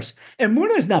stars.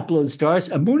 Emunah is not below the stars.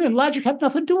 Emunah and logic have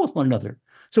nothing to do with one another.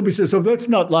 Somebody says, "Oh, that's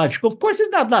not logical." Of course, it's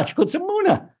not logical. It's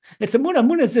Emunah. It's Emunah.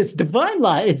 Emunah is this divine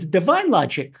It's divine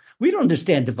logic. We don't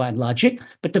understand divine logic,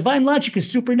 but divine logic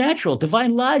is supernatural.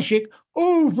 Divine logic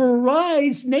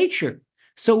overrides nature.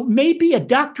 So maybe a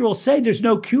doctor will say there's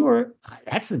no cure.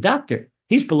 That's the doctor.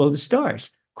 He's below the stars.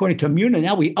 According to Emunah,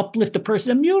 now we uplift a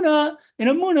person. Emunah, in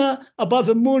Emunah, above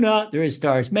Emunah, there is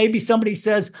stars. Maybe somebody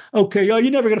says, okay, you're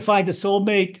never going to find a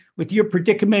soulmate with your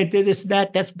predicament, this,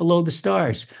 that. That's below the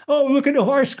stars. Oh, look at the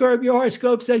horoscope. Your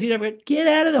horoscope says you never get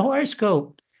out of the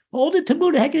horoscope. Hold it to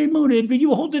Emunah. Heck, Emunah. If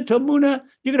you hold it to Emunah,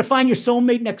 you're going to find your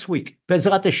soulmate next week.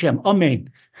 Bezrat Hashem.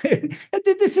 Amen.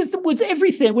 This is with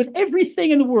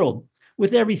everything in the world,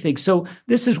 with everything. So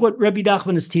this is what Rabbi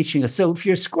Nachman is teaching us. So if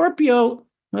you're Scorpio,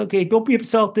 okay, don't be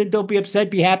insulted. Don't be upset.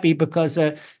 Be happy because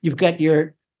you've got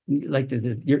your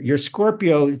your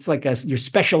Scorpio. It's like your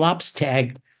special ops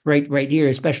tag right here,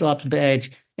 a special ops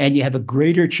badge, and you have a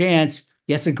greater chance.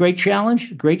 Yes, a great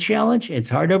challenge. It's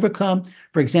hard to overcome.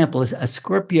 For example, a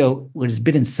Scorpio who has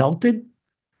been insulted.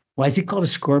 Why is he called a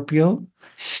Scorpio?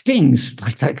 Stings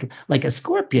like a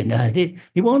scorpion.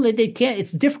 He won't let. They can't.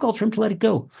 It's difficult for him to let it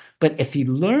go. But if he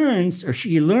learns or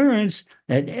she learns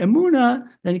that Emunah,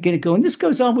 then he can go. And this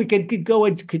goes on. We could go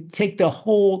and could take the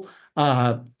whole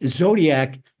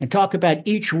zodiac and talk about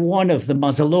each one of the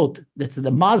mazalot. That's the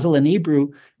mazel in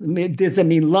Hebrew. It doesn't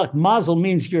mean luck. Mazel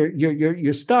means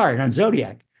your star on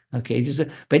zodiac. Okay,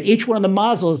 but each one of the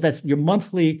mazals, that's your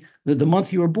monthly, the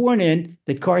month you were born in,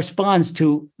 that corresponds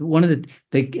to one of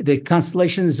the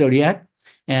constellation of the zodiac.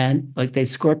 And like the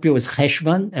Scorpio is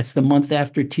Cheshvan, that's the month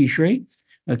after Tishrei.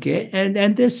 Okay,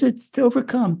 and this it's to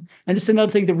overcome. And this is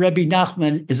another thing that Rebbe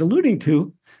Nachman is alluding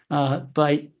to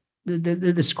by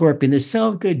the Scorpion. There's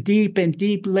so good, deep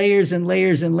layers and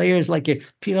layers and layers, like you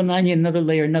peel an onion, another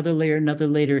layer.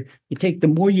 You take, the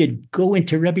more you go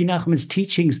into Rebbe Nachman's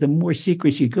teachings, the more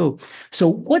secrets you go. So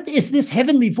what is this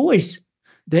heavenly voice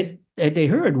that they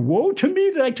heard? Woe to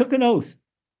me that I took an oath.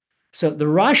 So the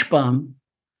Rashbam,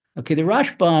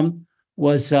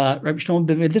 was Rabbi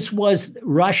Shlomo. This was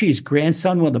Rashi's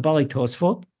grandson, one of the Bali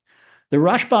Tosfot. The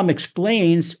Rashbam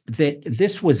explains that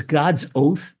this was God's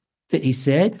oath that he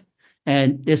said,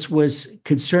 and this was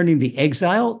concerning the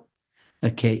exile.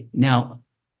 Okay, now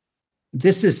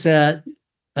this is Hashem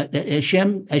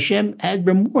had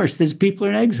remorse. These people are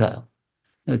in exile.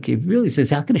 Okay, really says,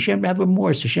 how can Hashem have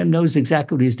remorse? Hashem knows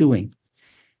exactly what he's doing.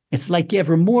 It's like you have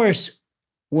remorse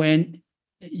when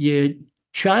your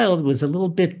child was a little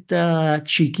bit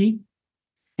cheeky,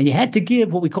 and you had to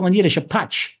give what we call in Yiddish a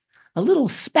patch, a little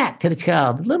spat to the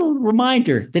child, a little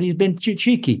reminder that he's been too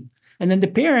cheeky. And then the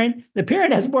parent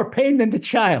has more pain than the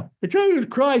child. The child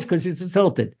cries because he's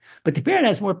insulted, but the parent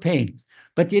has more pain.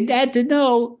 But you had to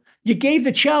know you gave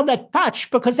the child that patch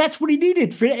because that's what he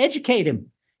needed to educate him.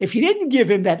 If you didn't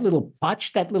give him that little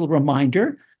patch, that little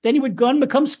reminder, then he would go and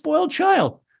become a spoiled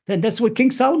child. And that's what King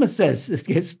Solomon says.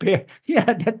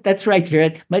 Yeah, that's right,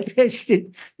 Jared. That's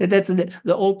the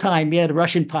old time. Yeah, the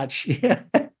Russian patch. Yeah.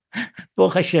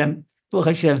 Baruch Hashem.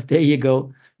 There you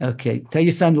go. Okay. Tell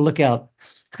your son to look out.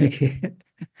 Okay.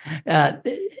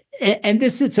 and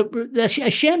this is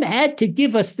Hashem had to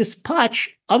give us this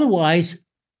patch, otherwise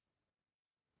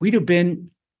we'd have been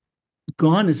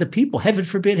gone as a people. Heaven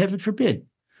forbid, heaven forbid.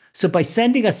 So by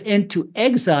sending us into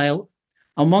exile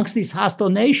amongst these hostile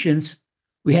nations,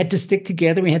 we had to stick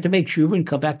together. We had to make sure and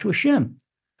come back to Hashem.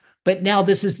 But now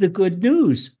this is the good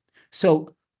news.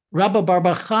 So Rabbi Bar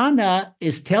Bar Chana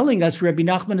is telling us, Rabbi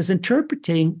Nachman is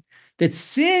interpreting that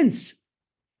since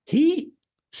he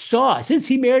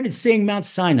merited seeing Mount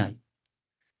Sinai,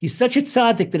 he's such a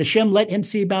tzaddik that Hashem let him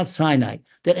see Mount Sinai,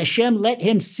 that Hashem let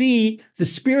him see the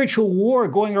spiritual war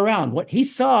going around. What he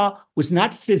saw was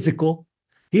not physical.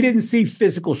 He didn't see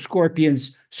physical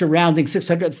scorpions surrounding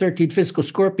 613 physical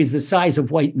scorpions the size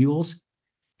of white mules.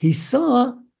 He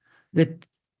saw that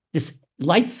this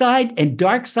light side and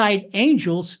dark side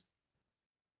angels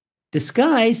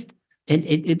disguised, and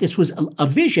this was a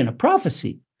vision, a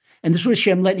prophecy. And this was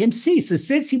Hashem let him see. So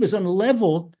since he was on a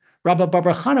level, Rabbi Bar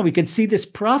Bar Chana, we could see this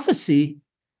prophecy.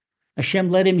 Hashem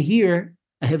let him hear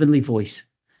a heavenly voice.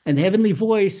 And the heavenly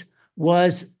voice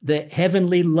was the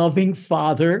heavenly loving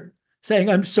father saying,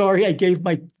 I'm sorry I gave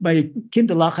my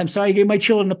kindalach, I'm sorry I gave my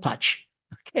children a patch.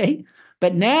 Okay?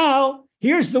 But now,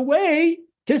 here's the way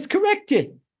to correct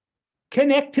it.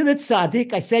 Connect to the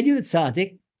tzaddik. I said you the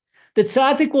tzaddik. The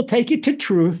tzaddik will take you to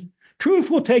truth.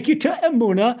 Truth will take you to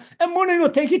emunah. Emunah will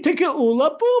take you to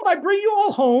geula. Boom, I bring you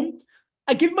all home.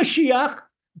 I give Mashiach,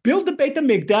 build the Beit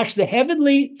HaMikdash. The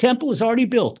heavenly temple is already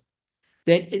built.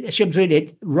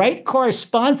 That right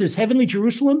corresponds, there's heavenly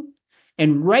Jerusalem,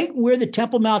 and right where the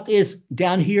Temple Mount is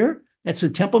down here, that's the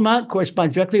Temple Mount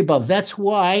corresponds directly above. That's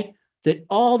why that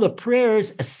all the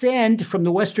prayers ascend from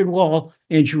the Western Wall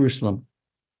in Jerusalem.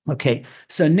 Okay,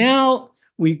 so now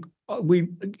we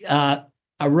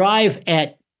arrive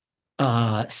at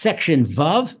section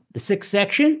Vav, the sixth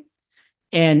section,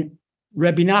 and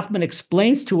Rabbi Nachman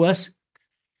explains to us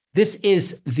this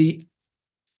is the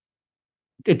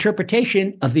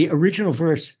interpretation of the original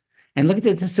verse. And look at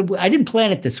this. I didn't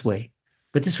plan it this way,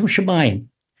 but this is from Shemayim.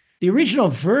 The original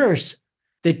verse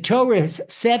that Torah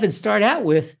 7 start out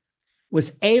with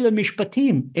was Eila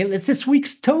Mishpatim. It's this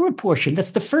week's Torah portion.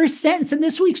 That's the first sentence in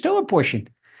this week's Torah portion.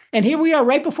 And here we are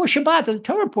right before Shabbat, the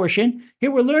Torah portion. Here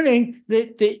we're learning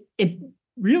the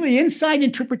really inside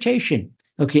interpretation.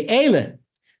 Okay, Eila.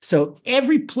 So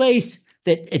every place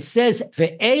that it says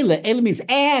Ve'ela, Eila means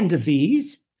and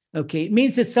these, okay, it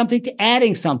means it's something to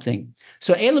adding something.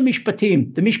 So Eila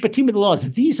Mishpatim, the Mishpatim are the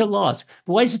laws. These are laws.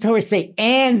 But why does the Torah say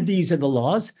and these are the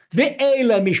laws?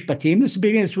 Ve'ela Mishpatim, this is the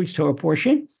beginning of this week's Torah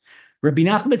portion. Rabbi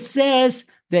Nachman says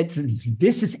that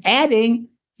this is adding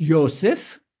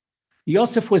Yosef.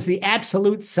 Yosef was the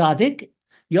absolute tzaddik.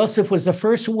 Yosef was the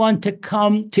first one to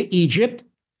come to Egypt.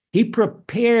 He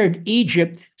prepared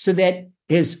Egypt so that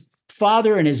his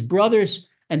father and his brothers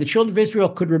and the children of Israel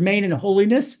could remain in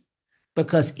holiness,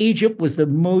 because Egypt was the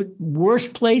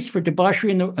worst place for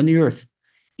debauchery on the earth.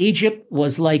 Egypt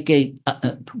was like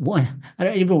one. I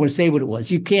don't even want to say what it was.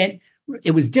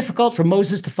 It was difficult for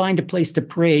Moses to find a place to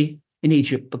pray in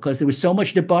Egypt because there was so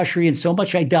much debauchery and so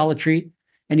much idolatry,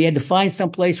 and he had to find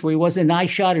some place where he wasn't an eye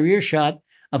shot or ear shot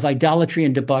of idolatry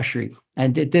and debauchery.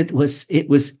 And it was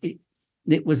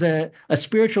a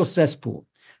spiritual cesspool.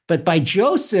 But by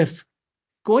Joseph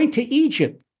going to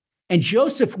Egypt, and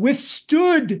Joseph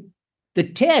withstood the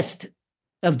test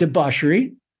of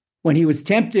debauchery when he was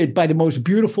tempted by the most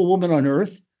beautiful woman on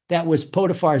earth, that was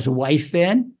Potiphar's wife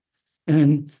then.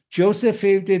 And Joseph,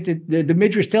 the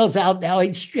Midrash tells how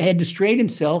he had to straighten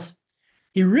himself.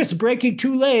 He risked breaking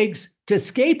 2 legs to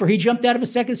escape her. He jumped out of a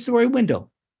second-story window.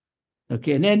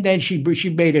 Okay, and then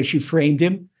she framed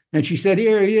him, and she said,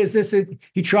 "Here he is."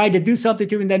 He tried to do something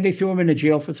to him, and then they threw him into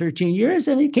jail for 13 years,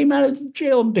 and he came out of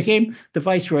jail and became the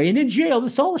viceroy. And in jail,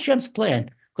 this is all Hashem's plan,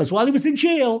 because while he was in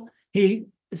jail, he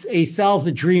solved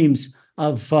the dreams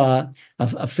of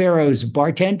Pharaoh's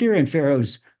bartender and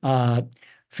Pharaoh's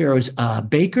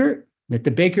baker, that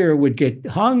the baker would get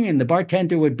hung and the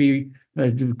bartender would be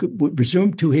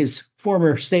resumed to his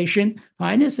former station.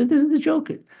 Highness, and this is the joke.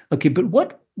 Okay, but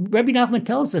what Rabbi Nachman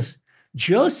tells us,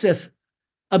 Joseph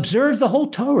observed the whole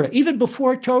Torah. Even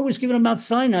before Torah was given on Mount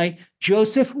Sinai,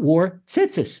 Joseph wore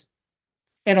tzitzis.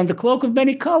 And on the cloak of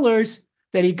many colors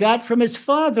that he got from his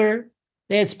father,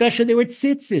 they were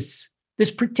tzitzis.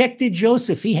 This protected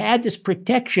Joseph. He had this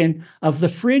protection of the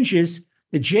fringes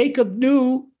that Jacob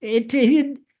knew.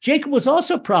 Jacob was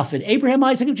also a prophet. Abraham,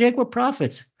 Isaac, and Jacob were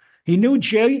prophets. He knew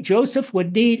Joseph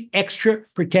would need extra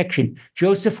protection.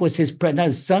 Joseph was his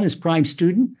son, his prime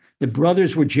student. The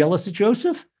brothers were jealous of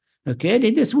Joseph. Okay,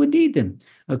 this would need them.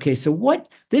 Okay, so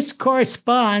what this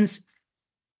corresponds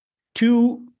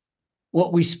to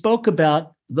what we spoke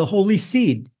about the holy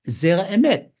seed, Zera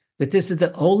Emet, that this is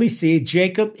the holy seed.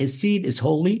 Jacob, his seed is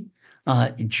holy.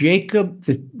 Jacob,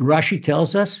 the Rashi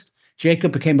tells us,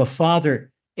 Jacob became a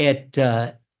father at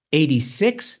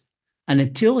 86, and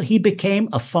until he became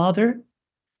a father,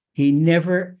 he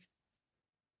never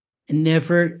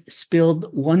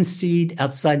spilled one seed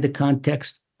outside the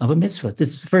context of a mitzvah.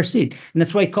 This is the first seed. And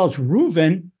that's why he calls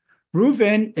Reuven,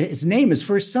 his name, his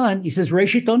first son, he says,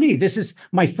 Reshit Oni, this is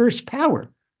my first power.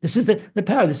 This is the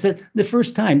power. This is the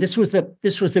first time. This was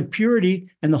the purity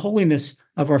and the holiness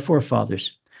of our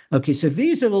forefathers. Okay, so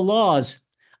these are the laws.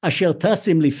 Asher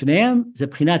tasim lifneim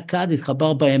zebchinat kad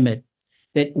itchabar ba'emet.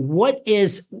 That what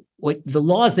the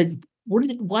laws that,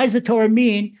 why does the Torah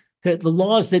mean the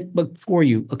laws that before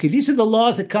you? Okay, these are the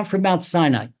laws that come from Mount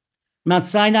Sinai. Mount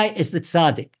Sinai is the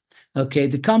tzaddik. Okay,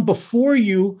 that come before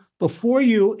you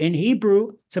in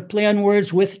Hebrew, it's a play on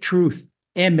words with truth.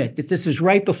 Emet, that this is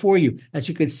right before you. As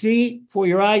you can see for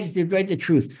your eyes, they write the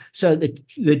truth. So the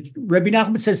Rabbi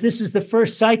Nachman says this is the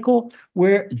first cycle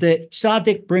where the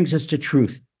tzaddik brings us to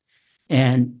truth.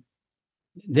 And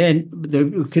then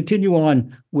we continue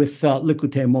on with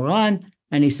Likutei Moran,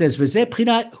 and he says, "V'zeh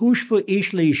prinat hushvu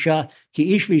ish leisha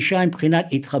ki ish v'isha im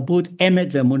prinat itchabut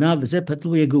emet ve'emunah v'zeh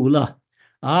patluye geula."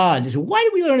 Why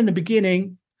did we learn in the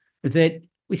beginning that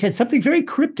we said something very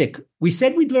cryptic? We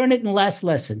said we'd learn it in the last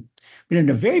lesson. But in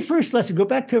the very first lesson, go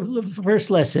back to the first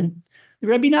lesson, the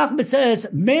Rabbi Nachman says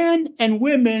man and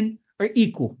women are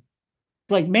equal.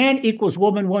 Like man equals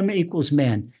woman, woman equals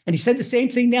man. And he said the same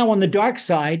thing now on the dark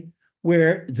side,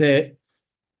 where the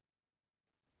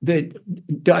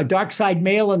dark side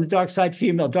male and the dark side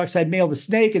female, dark side male, the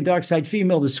snake, and dark side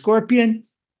female, the scorpion.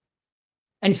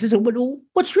 And he says, well,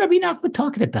 what's Rabbi Nachman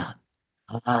talking about?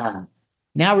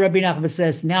 Now Rabbi Nachman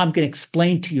says, now I'm going to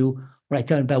explain to you what I'm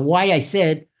talking about, why I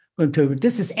said,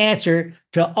 this is answer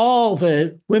to all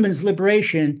the women's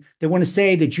liberation. They want to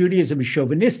say that Judaism is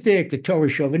chauvinistic, the Torah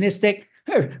is chauvinistic.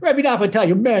 Rabbi Nachman tell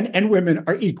you men and women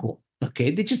are equal. Okay,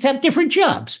 they just have different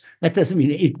jobs. That doesn't mean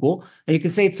equal. And you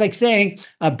can say it's like saying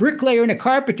a bricklayer and a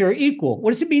carpenter are equal.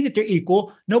 What does it mean that they're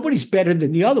equal? Nobody's better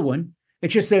than the other one.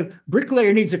 It's just a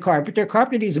bricklayer needs a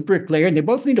carpenter needs a bricklayer, and they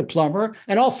both need a plumber,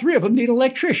 and all three of them need an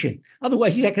electrician.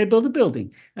 Otherwise, you're not going to build a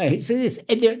building. So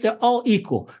they're all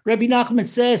equal. Rabbi Nachman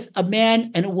says a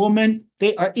man and a woman,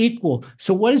 they are equal.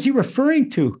 So what is he referring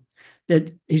to?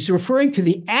 That he's referring to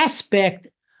the aspect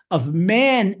of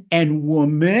man and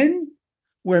woman,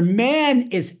 where man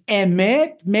is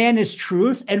emet, man is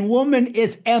truth, and woman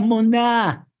is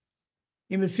emunah.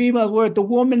 In the female word, the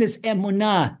woman is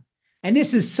emunah. And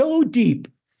this is so deep.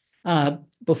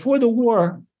 Before the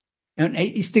war, and I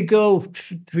used to go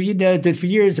for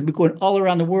years. I've been going all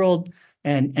around the world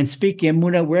and speaking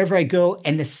Emunah wherever I go.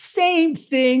 And the same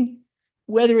thing,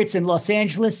 whether it's in Los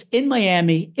Angeles, in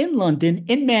Miami, in London,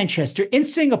 in Manchester, in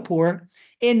Singapore,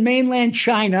 in mainland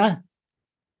China,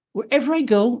 wherever I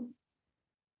go,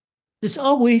 there's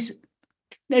always,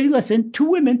 maybe listen, 2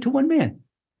 women to 1 man.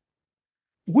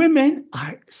 Women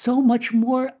are so much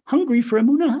more hungry for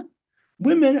Emunah.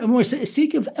 Women are more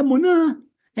seeking of emunah.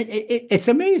 It's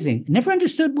amazing. Never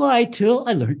understood why till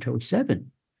I learned Torah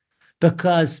 7.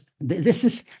 Because this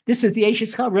is the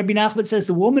Eishes Chal. Rabbi Nachman says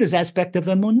the woman is aspect of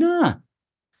emunah,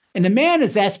 and the man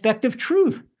is aspect of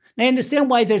truth. And I understand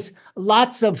why there's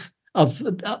lots of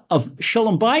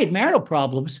shalom bayit, marital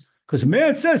problems, because a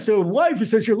man says to a wife, he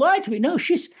says, "You lied to me." No,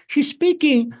 she's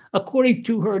speaking according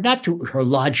to her, not to her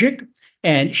logic,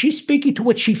 and she's speaking to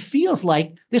what she feels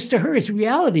like. This to her is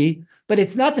reality. But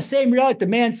it's not the same reality the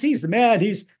man sees. The man,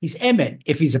 he's emet.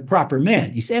 If he's a proper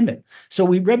man, he's emet. So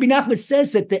Rabbi Nachman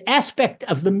says that the aspect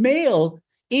of the male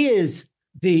is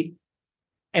the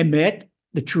emet,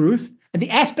 the truth, and the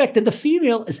aspect of the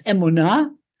female is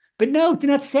emunah. But no, they're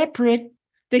not separate.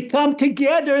 They come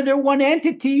together. They're one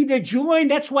entity. They're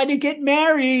joined. That's why they get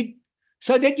married,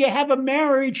 so that you have a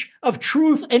marriage of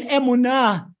truth and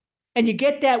emunah. And you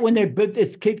get that when they're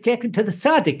connected to the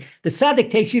tzaddik. The tzaddik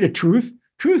takes you to truth.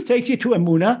 Truth takes you to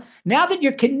emunah. Now that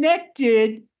you're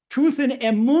connected, truth and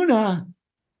emunah,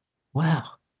 wow.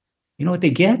 You know what they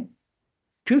get?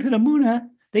 Truth and emunah,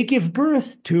 they give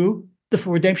birth to the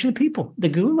full redemption of people, the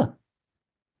geula.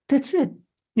 That's it.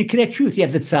 You connect truth. You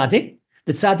have the tzaddik.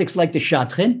 The tzaddik's like the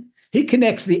shadchan. He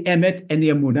connects the emet and the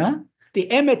emunah. The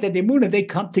emet and the emunah, they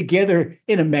come together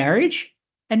in a marriage.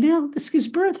 And now this gives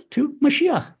birth to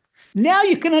Mashiach. Now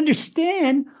you can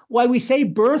understand why we say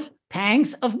birth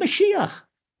pangs of Mashiach.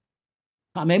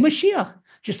 Hamei Mashiach.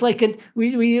 Just like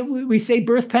we say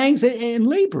birth pangs in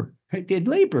labor,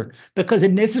 because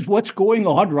this is what's going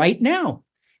on right now.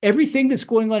 Everything that's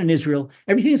going on in Israel,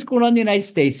 everything that's going on in the United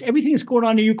States, everything that's going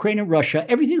on in Ukraine and Russia,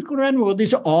 everything that's going on in the world,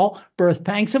 these are all birth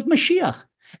pangs of Mashiach.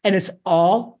 And it's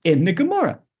all in the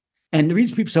Gemara. And the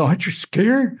reason people say, aren't you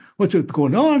scared? What's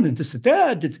going on? And this and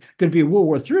that. It's going to be a World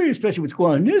War III, especially what's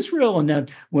going on in Israel. And now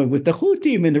with the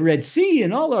Houthis and the Red Sea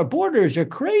and all our borders are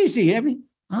crazy.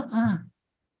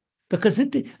 Because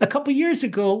a couple of years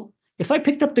ago, if I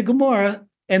picked up the Gemara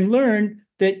and learned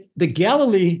that the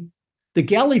Galilee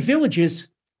villages,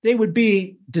 they would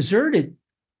be deserted.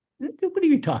 What are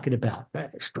you talking about? A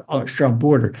strong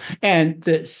border. And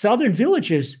the southern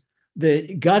villages,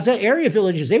 the Gaza area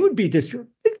villages, they would be destroyed.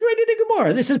 Right in the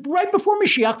Gemara. This is right before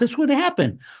Mashiach. This would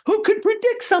happen. Who could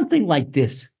predict something like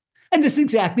this? And this is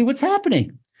exactly what's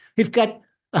happening. We've got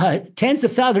tens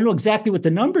of thousands. I don't know exactly what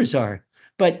the numbers are,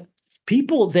 but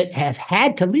people that have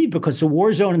had to leave because of the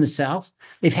war zone in the south,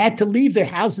 they've had to leave their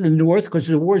house in the north because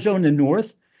of the war zone in the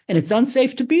north, and it's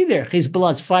unsafe to be there.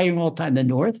 Hezbollah is firing all the time in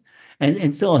the north.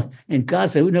 And so in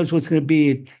Gaza, who knows what's going to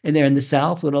be in there in the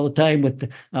south with all the time with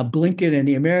Blinken and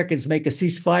the Americans make a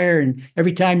ceasefire. And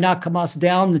every time knock Hamas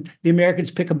down, the Americans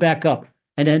pick them back up.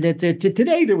 And then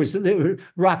today there was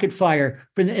rocket fire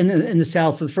in the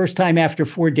south for the first time after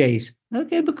 4 days.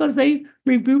 Okay, because they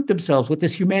regrouped themselves with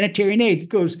this humanitarian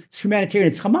aid. It's humanitarian,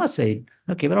 it's Hamas aid.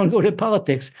 Okay, but I don't go to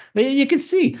politics. But you can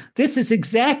see this is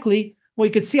exactly. Well,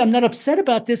 you can see I'm not upset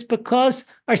about this because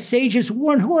our sages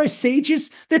warn. Who are sages?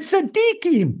 That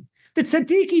tzaddikim,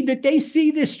 that they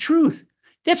see this truth.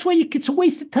 That's why it's a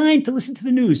waste of time to listen to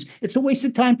the news. It's a waste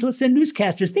of time to listen to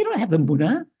newscasters. They don't have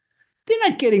emunah. They're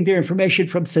not getting their information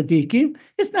from tzaddikim.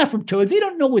 It's not from Torah. They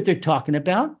don't know what they're talking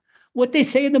about. What they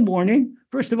say in the morning,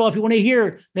 first of all, if you want to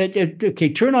hear that, okay,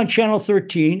 turn on channel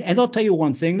 13, and they'll tell you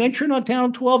one thing. Then turn on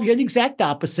channel 12, you hear the exact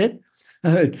opposite.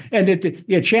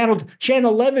 Channel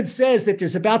 11 says that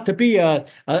there's about to be a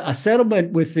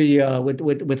settlement with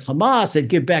Hamas and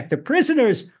give back the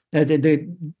prisoners. And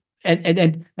then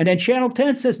Channel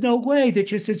 10 says no way, that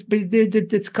just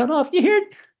it's cut off. You hear?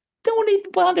 Don't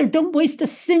even bother. Don't waste a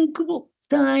single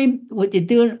time what you're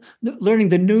doing, learning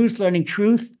the news, learning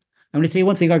truth. I'm going to tell you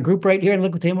one thing. Our group right here in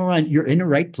Liquid Moran, you're in the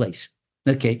right place.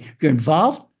 Okay, if you're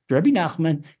involved. Rabbi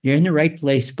Nachman, you're in the right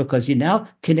place because you're now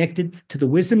connected to the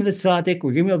wisdom of the tzaddik.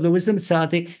 We're giving you the wisdom of the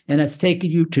tzaddik, and that's taking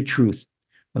you to truth.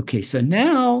 Okay, so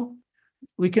now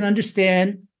we can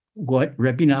understand what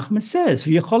Rabbi Nachman says. So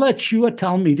we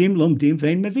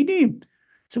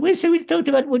talked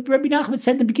about what Rabbi Nachman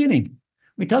said in the beginning.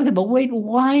 We talked about,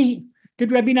 why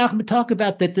did Rabbi Nachman talk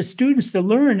about that the students to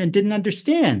learn and didn't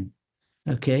understand?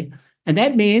 Okay, and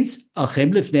that means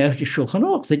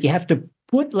that you have to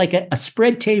put like a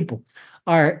spread table.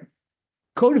 Our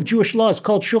code of Jewish law is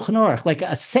called Shulchan Aruch, like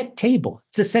a set table.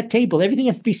 It's a set table. Everything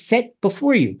has to be set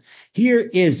before you. Here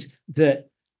is the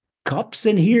cups,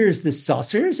 and here's the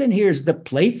saucers, and here's the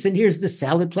plates, and here's the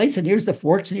salad plates, and here's the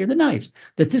forks, and here are the knives.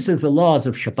 That this is the laws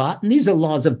of Shabbat, and these are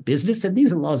laws of business, and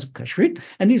these are laws of kashrut,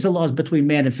 and these are laws between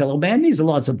man and fellow man. These are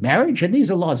laws of marriage, and these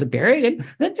are laws of burial, and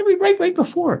that we right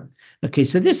before. Okay,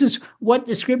 so this is what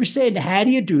the scriptures say. And how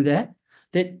do you do that?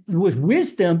 That with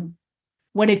wisdom,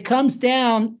 when it comes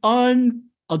down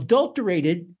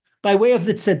unadulterated by way of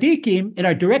the tzaddikim in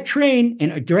our direct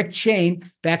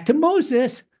chain back to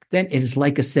Moses, then it is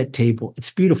like a set table. It's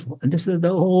beautiful. And this is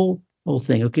the whole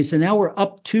thing. Okay, so now we're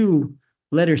up to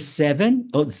letter 7,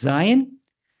 Zion.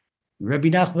 Rabbi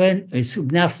Nachman is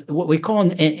now what we call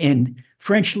in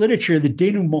French literature the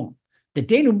denouement. The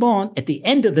denouement, at the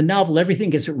end of the novel, everything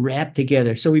gets wrapped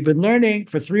together. So we've been learning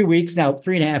for 3 weeks, now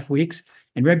 3.5 weeks,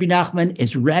 and Rabbi Nachman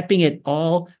is wrapping it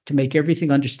all to make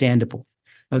everything understandable.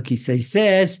 Okay, so he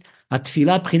says,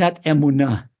 Atfilah b'chinat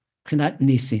emunah, b'chinat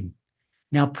nisim.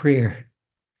 Now prayer.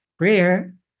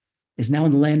 Prayer is now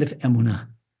in the land of emunah.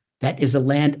 That is the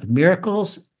land of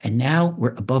miracles, and now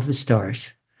we're above the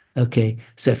stars. Okay,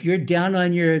 so if you're down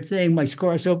on your thing, my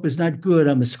horoscope is not good,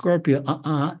 I'm a Scorpio,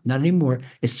 not anymore.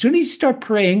 As soon as you start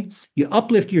praying, you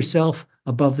uplift yourself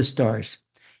above the stars.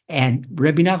 And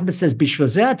Rabbi Nachman says,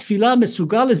 Bishvazeh tefillah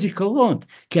mesugal lezikaron,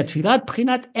 ki atfilat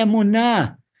b'chinat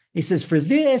emunah. He says, for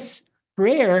this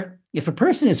prayer, if a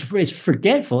person is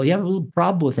forgetful, you have a little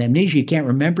problem with amnesia, you can't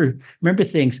remember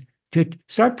things, to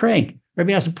start praying.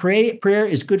 Rabbi Nachman, prayer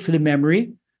is good for the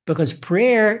memory because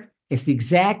prayer is the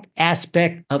exact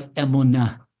aspect of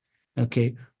emunah.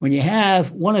 Okay, when you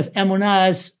have one of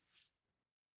Emunah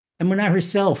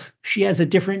herself, she has a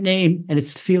different name, and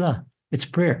it's tefillah. It's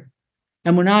prayer.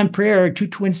 Emunah and prayer are two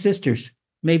twin sisters.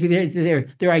 Maybe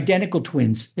they're identical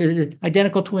twins. They're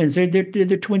identical twins. They're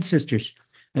twin sisters.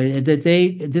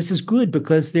 This is good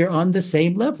because they're on the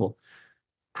same level.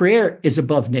 Prayer is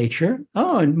above nature.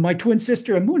 Oh, and my twin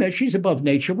sister Amuna, she's above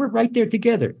nature. We're right there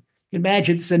together.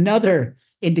 Imagine it's another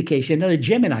indication, another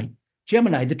Gemini.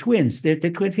 Gemini, the twins, they're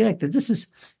twins connected. This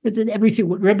is everything.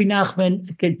 What Rabbi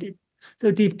Nachman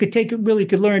so deep could take really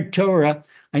could learn Torah.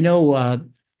 I know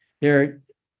there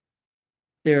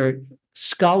are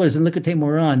scholars in Likutei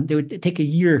Moran. They would take a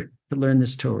year to learn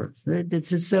this Torah.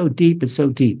 It's so deep. It's so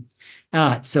deep.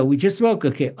 So we just spoke.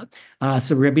 Okay.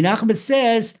 So Rabbi Nachman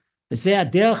says, וזה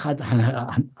הדרך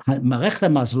מערכת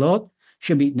המזלות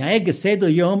שמתנהג בסדר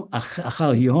יום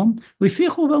אחר יום,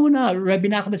 והפיחו באמונה. Rabbi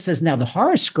Nachman says, now the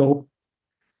horoscope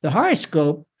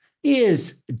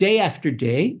is day after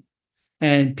day,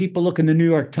 and people look in the New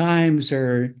York Times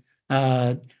or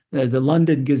the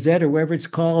London Gazette or wherever it's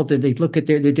called, and they look at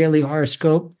their daily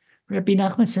horoscope. Rabbi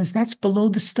Nachman says, that's below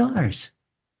the stars.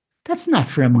 That's not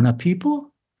for Emunah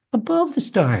people, above the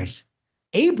stars.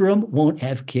 Abram won't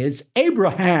have kids.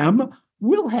 Abraham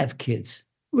will have kids.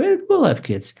 Will have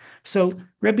kids. So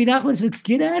Rabbi Nachman says,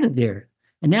 get out of there.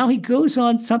 And now he goes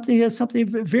on something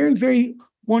very, very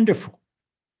wonderful.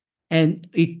 And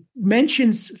he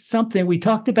mentions something we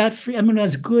talked about. Emunah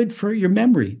is good for your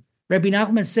memory. Rabbi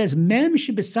Nachman says, Mem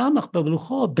shebesamach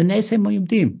b'luchot b'nesem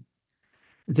moyumdim.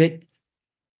 That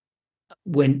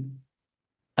when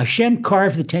Hashem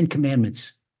carved the 10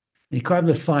 Commandments, and he carved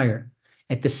the fire,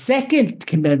 at the second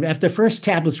commandment, after the first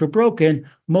tablets were broken,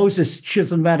 Moses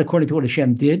chiseled them out according to what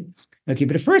Hashem did. Okay,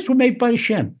 but the first were made by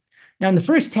Hashem. Now, in the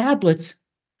first tablets,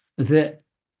 the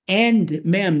end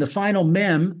mem, the final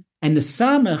mem, and the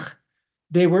samach,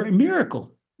 they were a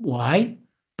miracle. Why?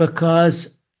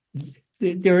 Because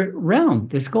they're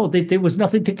round. They're gold. There was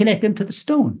nothing to connect them to the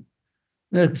stone.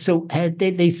 So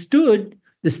they stood,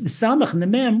 the samach and the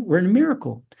mem were a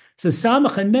miracle. So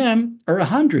samach and mem are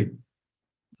 100.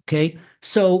 Okay,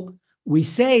 so we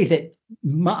say that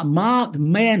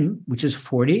mem, which is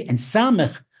 40, and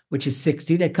samach, which is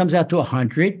 60, that comes out to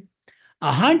 100.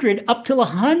 100, up till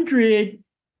 100,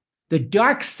 the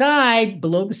dark side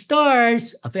below the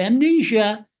stars of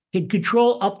amnesia can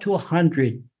control up to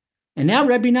 100. And now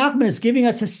Rabbi Nachman is giving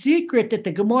us a secret that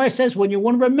the Gemara says when you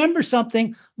want to remember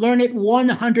something, learn it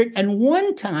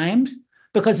 101 times,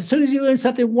 because as soon as you learn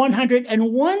something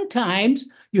 101 times,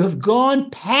 you have gone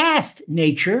past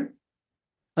nature.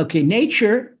 Okay,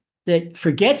 nature, that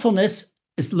forgetfulness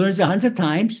learns 100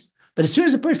 times, but as soon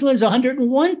as a person learns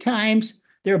 101 times,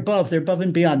 they're above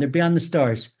and beyond. They're beyond the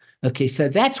stars. Okay, so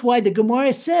that's why the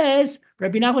Gemara says,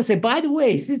 Rabbi Nachman said, by the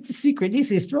way, this is the secret.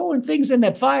 He's throwing things in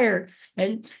that fire.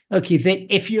 And okay,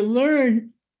 that if you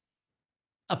learn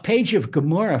a page of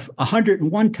Gemara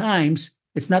 101 times,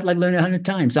 it's not like learning 100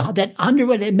 times. That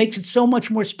 100, it makes it so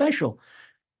much more special.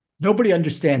 Nobody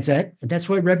understands that. And that's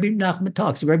why Rabbi Nachman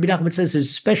talks. Rabbi Nachman says there's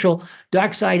a special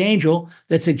dark side angel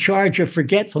that's in charge of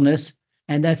forgetfulness,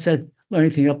 and that's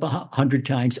learning things up 100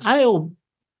 times. I'll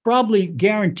probably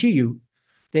guarantee you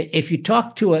that if you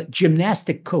talk to a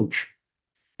gymnastic coach,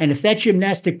 and if that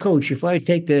gymnastic coach, if I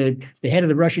take the head of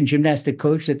the Russian gymnastic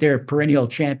coach, that they're perennial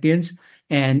champions,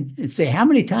 and say how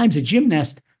many times a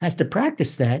gymnast has to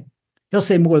practice that, he'll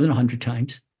say more than 100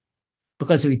 times.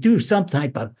 Because if you do some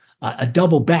type of a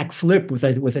double back flip with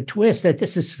a twist, that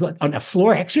this is on a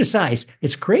floor exercise,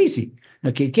 it's crazy.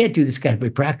 Okay, you can't do this kind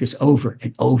of practice over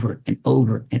and over and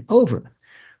over and over.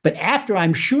 But after,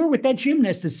 I'm sure with that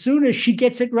gymnast, as soon as she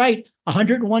gets it right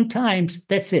 101 times,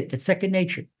 that's it. That's second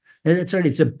nature. That's right.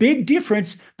 It's a big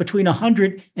difference between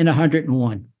 100 and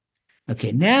 101.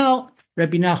 Okay, now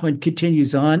Rabbi Nachman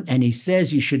continues on, and he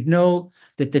says you should know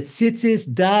that the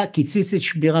tzitzis da ki tzitzis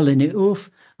shbira leneuf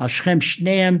al shchem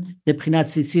shneim the pchinat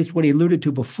tzitzis, what he alluded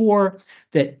to before,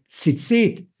 that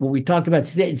tzitzit, what we talked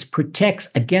about, it protects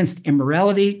against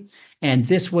immorality, and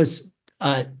this was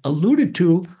alluded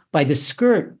to by the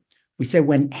skirt. We say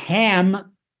when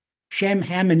Shem,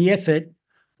 Ham, and Yefet,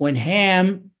 when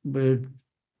Ham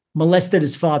molested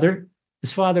his father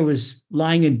was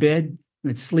lying in bed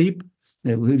and asleep.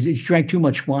 He drank too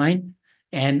much wine.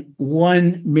 And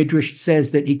one midrash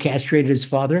says that he castrated his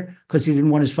father because he didn't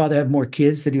want his father to have more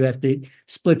kids that he would have to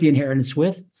split the inheritance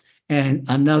with. And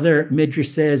another midrash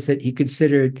says that he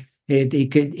considered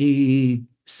he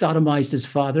sodomized his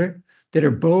father, that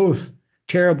are both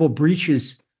terrible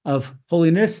breaches of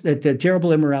holiness, that the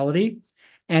terrible immorality,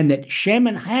 and that Shem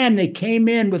and Ham, they came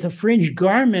in with a fringe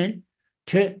garment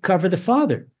to cover the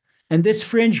father. And this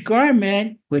fringe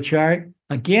garment, which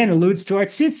again alludes to our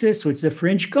tzitzis, which is a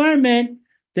fringe garment,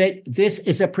 that this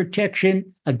is a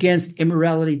protection against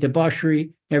immorality,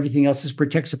 debauchery, everything else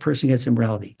protects a person against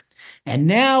immorality. And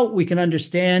now we can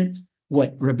understand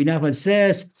what Rabbi Nachman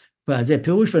says, זה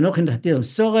פירוש ונוכן תחתיו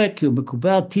סורק, כי הוא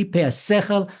מקובל טיפי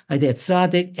השכל על ידי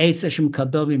הצדיק, עצה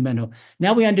שמקבל ממנו.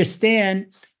 Now we understand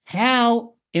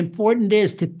how important it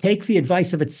is to take the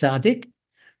advice of a tzaddik,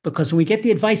 because when we get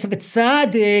the advice of a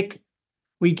tzaddik,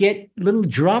 we get little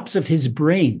drops of his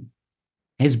brain,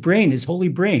 his holy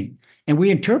brain, and we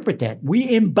interpret that.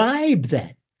 We imbibe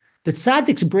that. The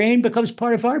tzaddik's brain becomes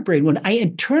part of our brain. When I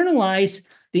internalize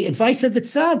the advice of the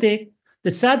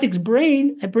tzaddik's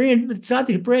brain, the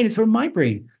tzaddik's brain is from my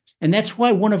brain. And that's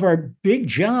why one of our big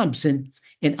jobs in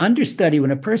understudy,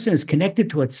 when a person is connected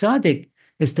to a tzaddik,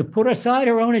 is to put aside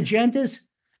our own agendas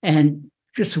and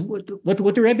just what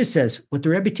the Rebbe says, what the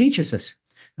Rebbe teaches us.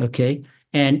 Okay.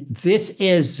 And this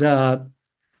is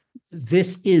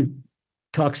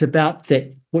talks about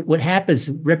that what happens.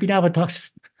 Rebbe Nava talks.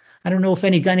 I don't know if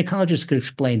any gynecologist could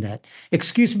explain that.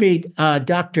 Excuse me,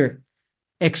 doctor.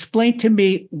 Explain to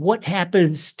me what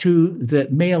happens to the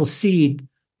male seed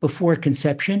before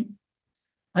conception.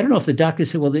 I don't know if the doctor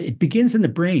said, well, it begins in the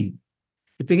brain.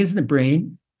 It begins in the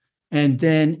brain, and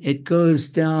then it goes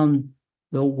down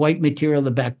the white material of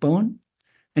the backbone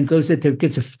and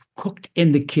gets cooked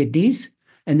in the kidneys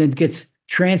and then gets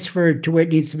transferred to where it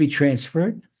needs to be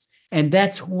transferred. And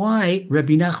that's why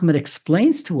Rabbi Nachman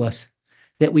explains to us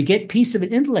that we get peace of an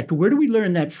intellect. Where do we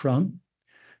learn that from?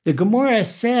 The Gemara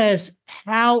says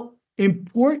how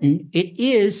important it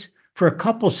is for a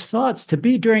couple's thoughts to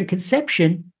be during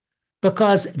conception,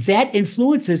 because that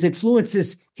influences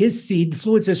his seed,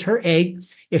 influences her egg.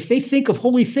 If they think of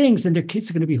holy things, then their kids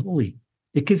are going to be holy.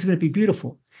 Their kids are going to be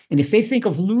beautiful. And if they think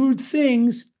of lewd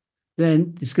things,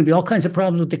 then there's going to be all kinds of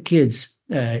problems with the kids.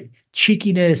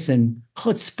 Cheekiness and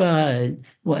chutzpah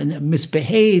and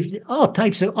misbehaved, all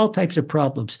types of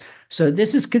problems. So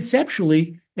this is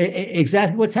conceptually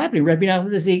exactly what's happening. Rabbi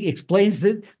Nachman explains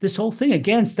this whole thing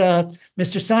against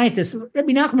Mr. Scientist.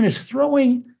 Rabbi Nachman is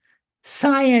throwing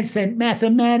science and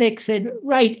mathematics and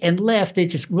right and left, they're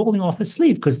just rolling off his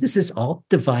sleeve, because this is all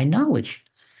divine knowledge.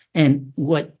 And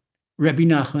what Rabbi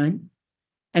Nachman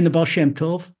and the Baal Shem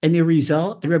Tov and the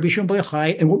Arizal and Rabbi Shimon Bar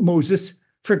Yochai and what Moses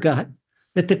forgot,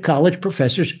 that the college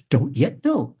professors don't yet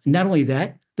know. And not only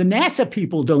that, the NASA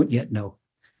people don't yet know.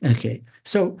 Okay,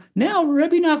 so now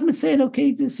Rabbi Nachman saying,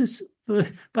 okay, this is,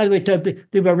 by the way,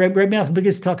 Rabbi Nachman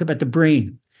begins to talk about the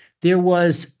brain. There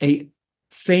was a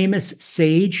famous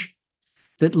sage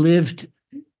that lived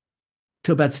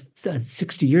to about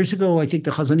 60 years ago. I think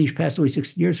the Chazon Ish passed away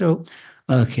 60 years ago.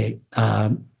 Okay.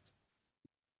 The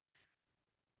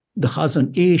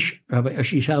Chazon Ish, Rabbi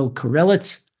Yishayahu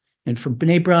Karelitz, and from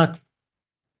Bnei Brak,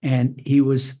 and he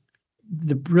was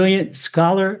the brilliant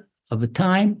scholar of a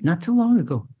time, not so long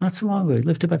ago. He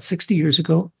lived about 60 years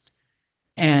ago.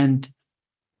 And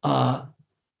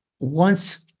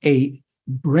once a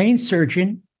brain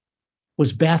surgeon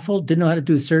was baffled, didn't know how to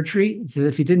do the surgery.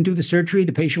 If he didn't do the surgery,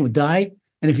 the patient would die.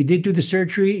 And if he did do the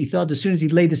surgery, he thought as soon as he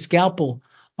laid the scalpel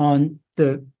on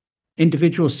the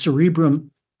individual's cerebrum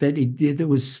that he did, it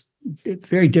was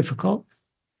very difficult.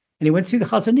 And he went to see the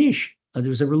Chazon Ish. There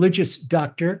was a religious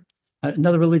doctor,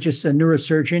 another religious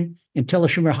neurosurgeon in Tel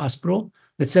Hashomer Hospital,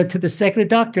 that said to the secular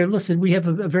doctor, listen, we have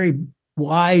a very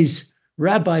wise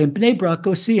rabbi in Bnei Brak,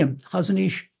 go see him, Chazon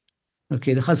Ish.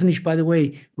 Okay, the Chazon Ish, by the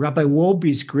way, Rabbi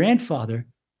Wolbe's grandfather,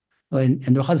 and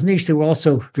the Chazon Ish, they were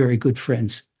also very good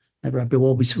friends. And Rabbi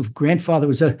Wolbe's grandfather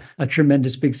was a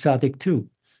tremendous big tzaddik too.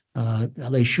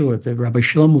 Alei Shur, the Rabbi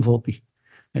Shlomo Wolbe.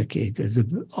 Okay, there's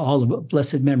all of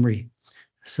blessed memory.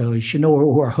 So you should know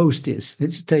who our host is.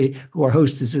 Let's just tell you who our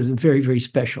host is very, very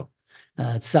special.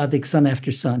 Tzaddik, son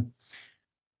after son.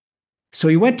 So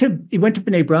he went to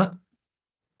Bnei Brak,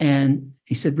 and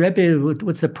he said, Rebbe,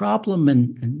 what's the problem?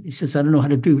 And he says, I don't know how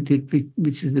to do it.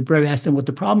 The Rebbe asked him what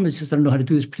the problem is. He says, I don't know how to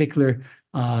do this particular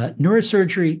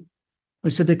neurosurgery. I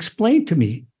said, explain to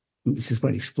me. He says,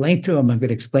 what, explain to him? I'm going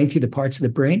to explain to you the parts of the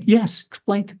brain? Yes,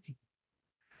 explain to me.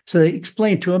 So they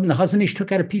explained to him, and the Chazon Ish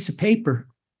took out a piece of paper,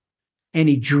 and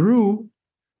he drew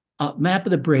a map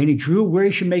of the brain. He drew where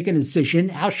he should make an incision,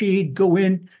 how should he go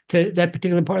in to that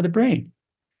particular part of the brain.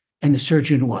 And the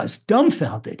surgeon was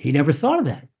dumbfounded. He never thought of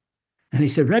that. And he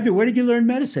said, Rebbe, where did you learn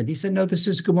medicine? He said, no, this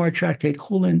is Gemara Tractate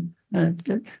Chulin.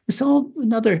 It's all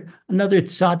another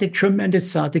tzaddik,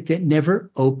 tremendous tzaddik that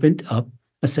never opened up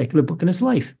a secular book in his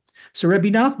life. So Rabbi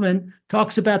Nachman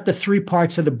talks about the three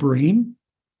parts of the brain.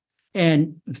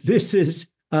 And this is,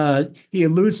 he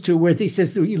alludes to where he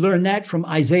says that you learn that from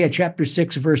Isaiah chapter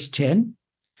 6, verse 10.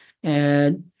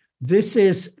 And this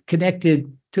is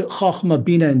connected to Chochmah,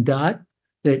 Bina, and Dat,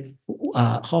 that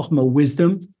Chochmah,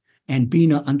 wisdom, and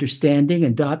Bina, understanding,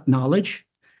 and Dat, knowledge.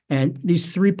 And these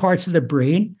three parts of the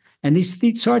brain, and these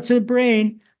three parts of the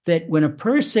brain, that when a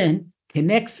person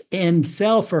connects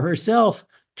himself or herself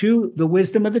to the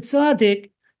wisdom of the tzaddik,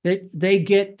 that they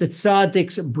get the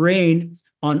tzaddik's brain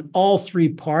on all three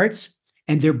parts,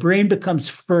 and their brain becomes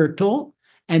fertile,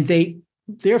 and they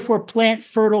therefore plant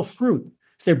fertile fruit.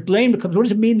 So their brain becomes, what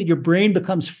does it mean that your brain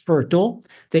becomes fertile?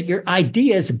 That your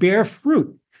ideas bear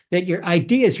fruit, that your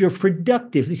ideas, you're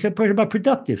productive. They said about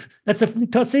productive. That's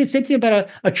the same thing about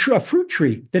a fruit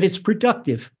tree, that it's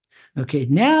productive. Okay,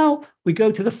 now we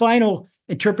go to the final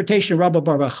interpretation of Rabbi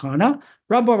Bar Chana.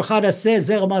 Rabbi Bar Chana says,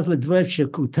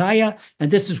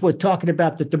 and this is what talking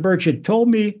about that the merchant told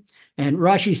me. And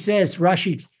Rashi says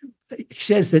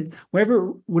that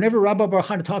whenever Rabbi Bar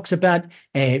Chana talks about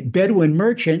a Bedouin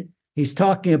merchant, he's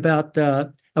talking about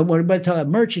when we talk about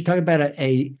merchant, talking about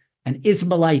an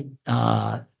Ismailite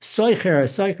soicher. A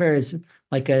soicher is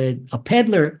like a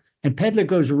peddler, and peddler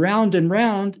goes round and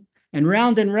round and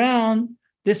round and round.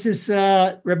 This is,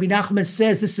 Rabbi Nachman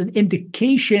says, this is an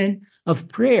indication of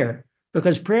prayer,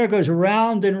 because prayer goes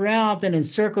round and round and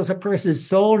encircles a person's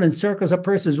soul and encircles a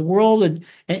person's world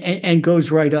and goes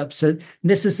right up. So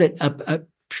this is a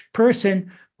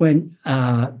person, when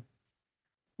a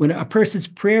person's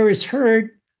prayer is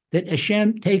heard, that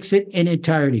Hashem takes it in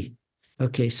entirety.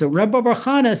 Okay, so Rabbi Bar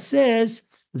Chana says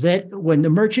that when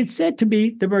the merchant said to me,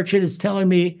 the merchant is telling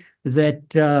me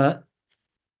that,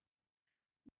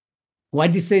 why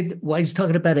he's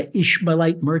talking about an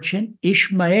Ishmaelite merchant?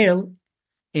 Ishmael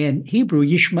in Hebrew,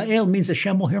 Yishmael means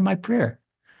Hashem will hear my prayer.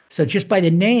 So just by the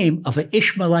name of an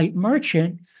Ishmaelite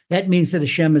merchant, that means that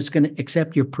Hashem is going to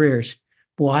accept your prayers.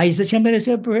 Why is Hashem going to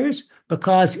accept prayers?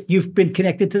 Because you've been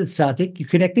connected to the tzaddik, you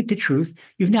connected to truth,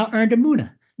 you've now earned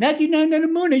emunah. Not you earned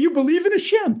emunah, you believe in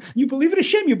Hashem. You believe in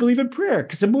Hashem, you believe in prayer,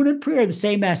 because emunah and prayer are the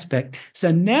same aspect.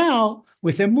 So now,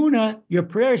 with emunah, your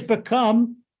prayers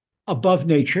become above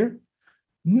nature.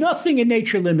 Nothing in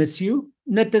nature limits you.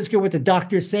 That doesn't care what the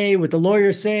doctors say, what the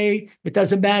lawyers say. It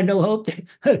doesn't matter. No hope.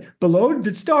 Below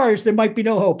the stars, there might be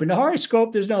no hope. In the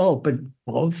horoscope, there's no hope. But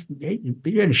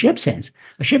you're in Hashem's hands.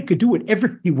 Hashem could do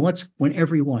whatever he wants,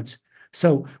 whenever he wants.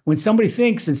 So when somebody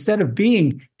thinks, instead of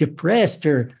being depressed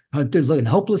or in a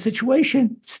hopeless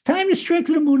situation, it's time to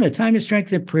strengthen emunah, time to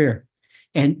strengthen prayer.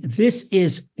 And this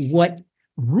is what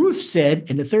Ruth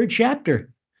said in the 3rd chapter.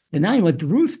 And now what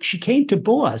Ruth, she came to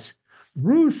Boaz.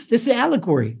 Ruth, this is an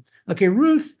allegory. Okay,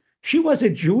 Ruth, she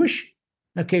wasn't Jewish,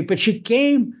 okay, but she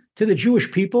came to the Jewish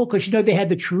people because they had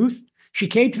the truth. She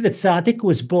came to the tzaddik, who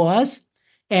was Boaz,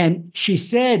 and she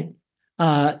said,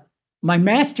 my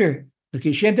master,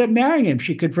 okay, she ended up marrying him.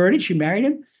 She converted, she married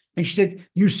him, and she said,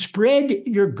 you spread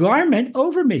your garment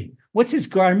over me. What's his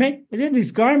garment? Isn't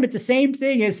his garment the same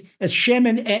thing as Shem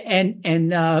and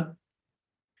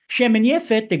Shem and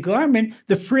Yefet, the garment,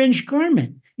 the fringe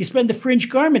garment? You spread the fringe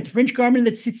garment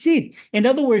that's tzitzit. In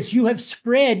other words, you have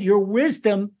spread your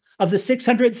wisdom of the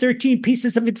 613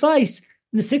 pieces of advice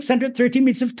and the 613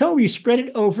 pieces of Torah. You spread it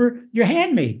over your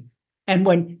handmaid. And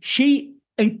when she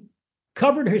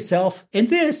covered herself in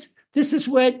this was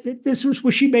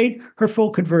where she made her full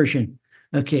conversion.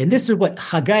 Okay, and this is what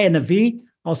Haggai Navi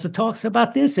also talks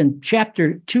about this in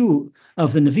chapter 2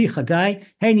 of the Navi Haggai.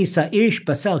 Heini sa'ish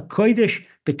basal kodesh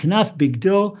beknaf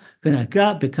bigdo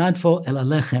v'naga bekanfo el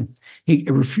alechem. He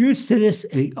refutes to this.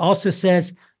 And he also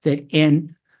says that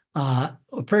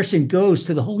a person goes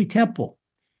to the holy temple,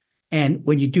 and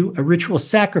when you do a ritual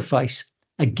sacrifice,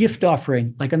 a gift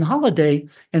offering, like on the holiday,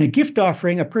 and a gift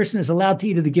offering, a person is allowed to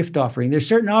eat of the gift offering. There's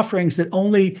certain offerings that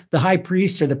only the high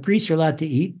priest or the priests are allowed to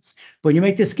eat. When you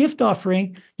make this gift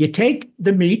offering, you take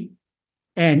the meat,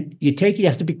 and you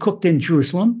have to be cooked in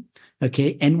Jerusalem,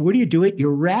 okay? And where do you do it? You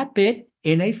wrap it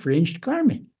in a fringed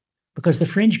garment, because the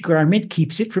fringed garment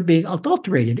keeps it from being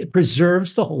adulterated. It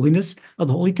preserves the holiness of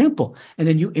the holy temple. And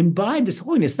then you imbibe this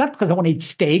holiness, not because I want to eat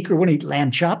steak or want to eat lamb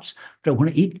chops, but I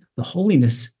want to eat the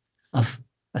holiness of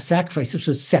a sacrifice. This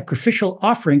was a sacrificial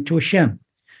offering to Hashem.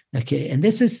 Okay, and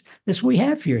this is what we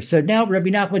have here. So now Rabbi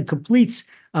Nachman completes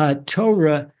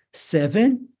Torah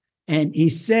 7, and he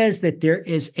says that there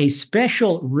is a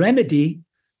special remedy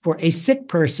for a sick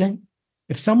person.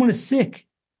 If someone is sick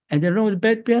and they don't know the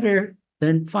bed better,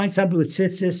 then find somebody with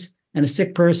tzitzis, and a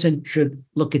sick person should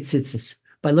look at tzitzis.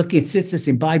 By looking at tzitzis,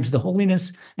 imbibes the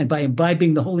holiness, and by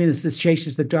imbibing the holiness, this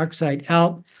chases the dark side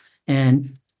out.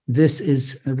 And this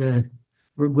is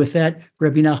with that,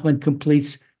 Rabbi Nachman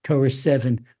completes Torah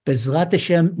 7. Bezrat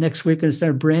Hashem, next week, we're going to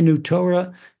start a brand new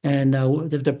Torah, and we'll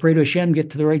have to pray to Hashem, get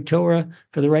to the right Torah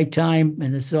for the right time.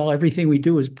 And this is everything we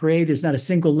do is pray. There's not a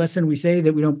single lesson we say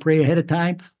that we don't pray ahead of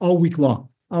time all week long.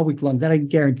 all week long. That I can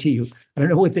guarantee you. I don't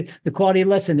know what the quality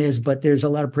lesson is, but there's a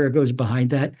lot of prayer goes behind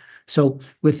that. So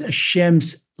with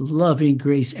Hashem's loving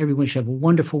grace, everyone should have a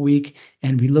wonderful week.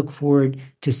 And we look forward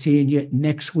to seeing you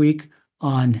next week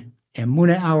on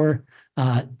Emunah Hour.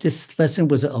 This lesson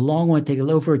was a long one. Take it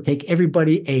over. Take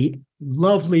everybody a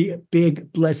lovely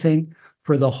big blessing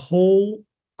for the whole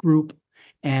group.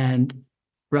 And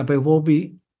Rabbi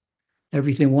Wolbe,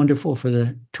 everything wonderful for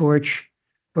the Torch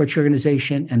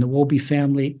organization and the Wolbe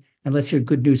family. And let's hear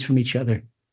good news from each other.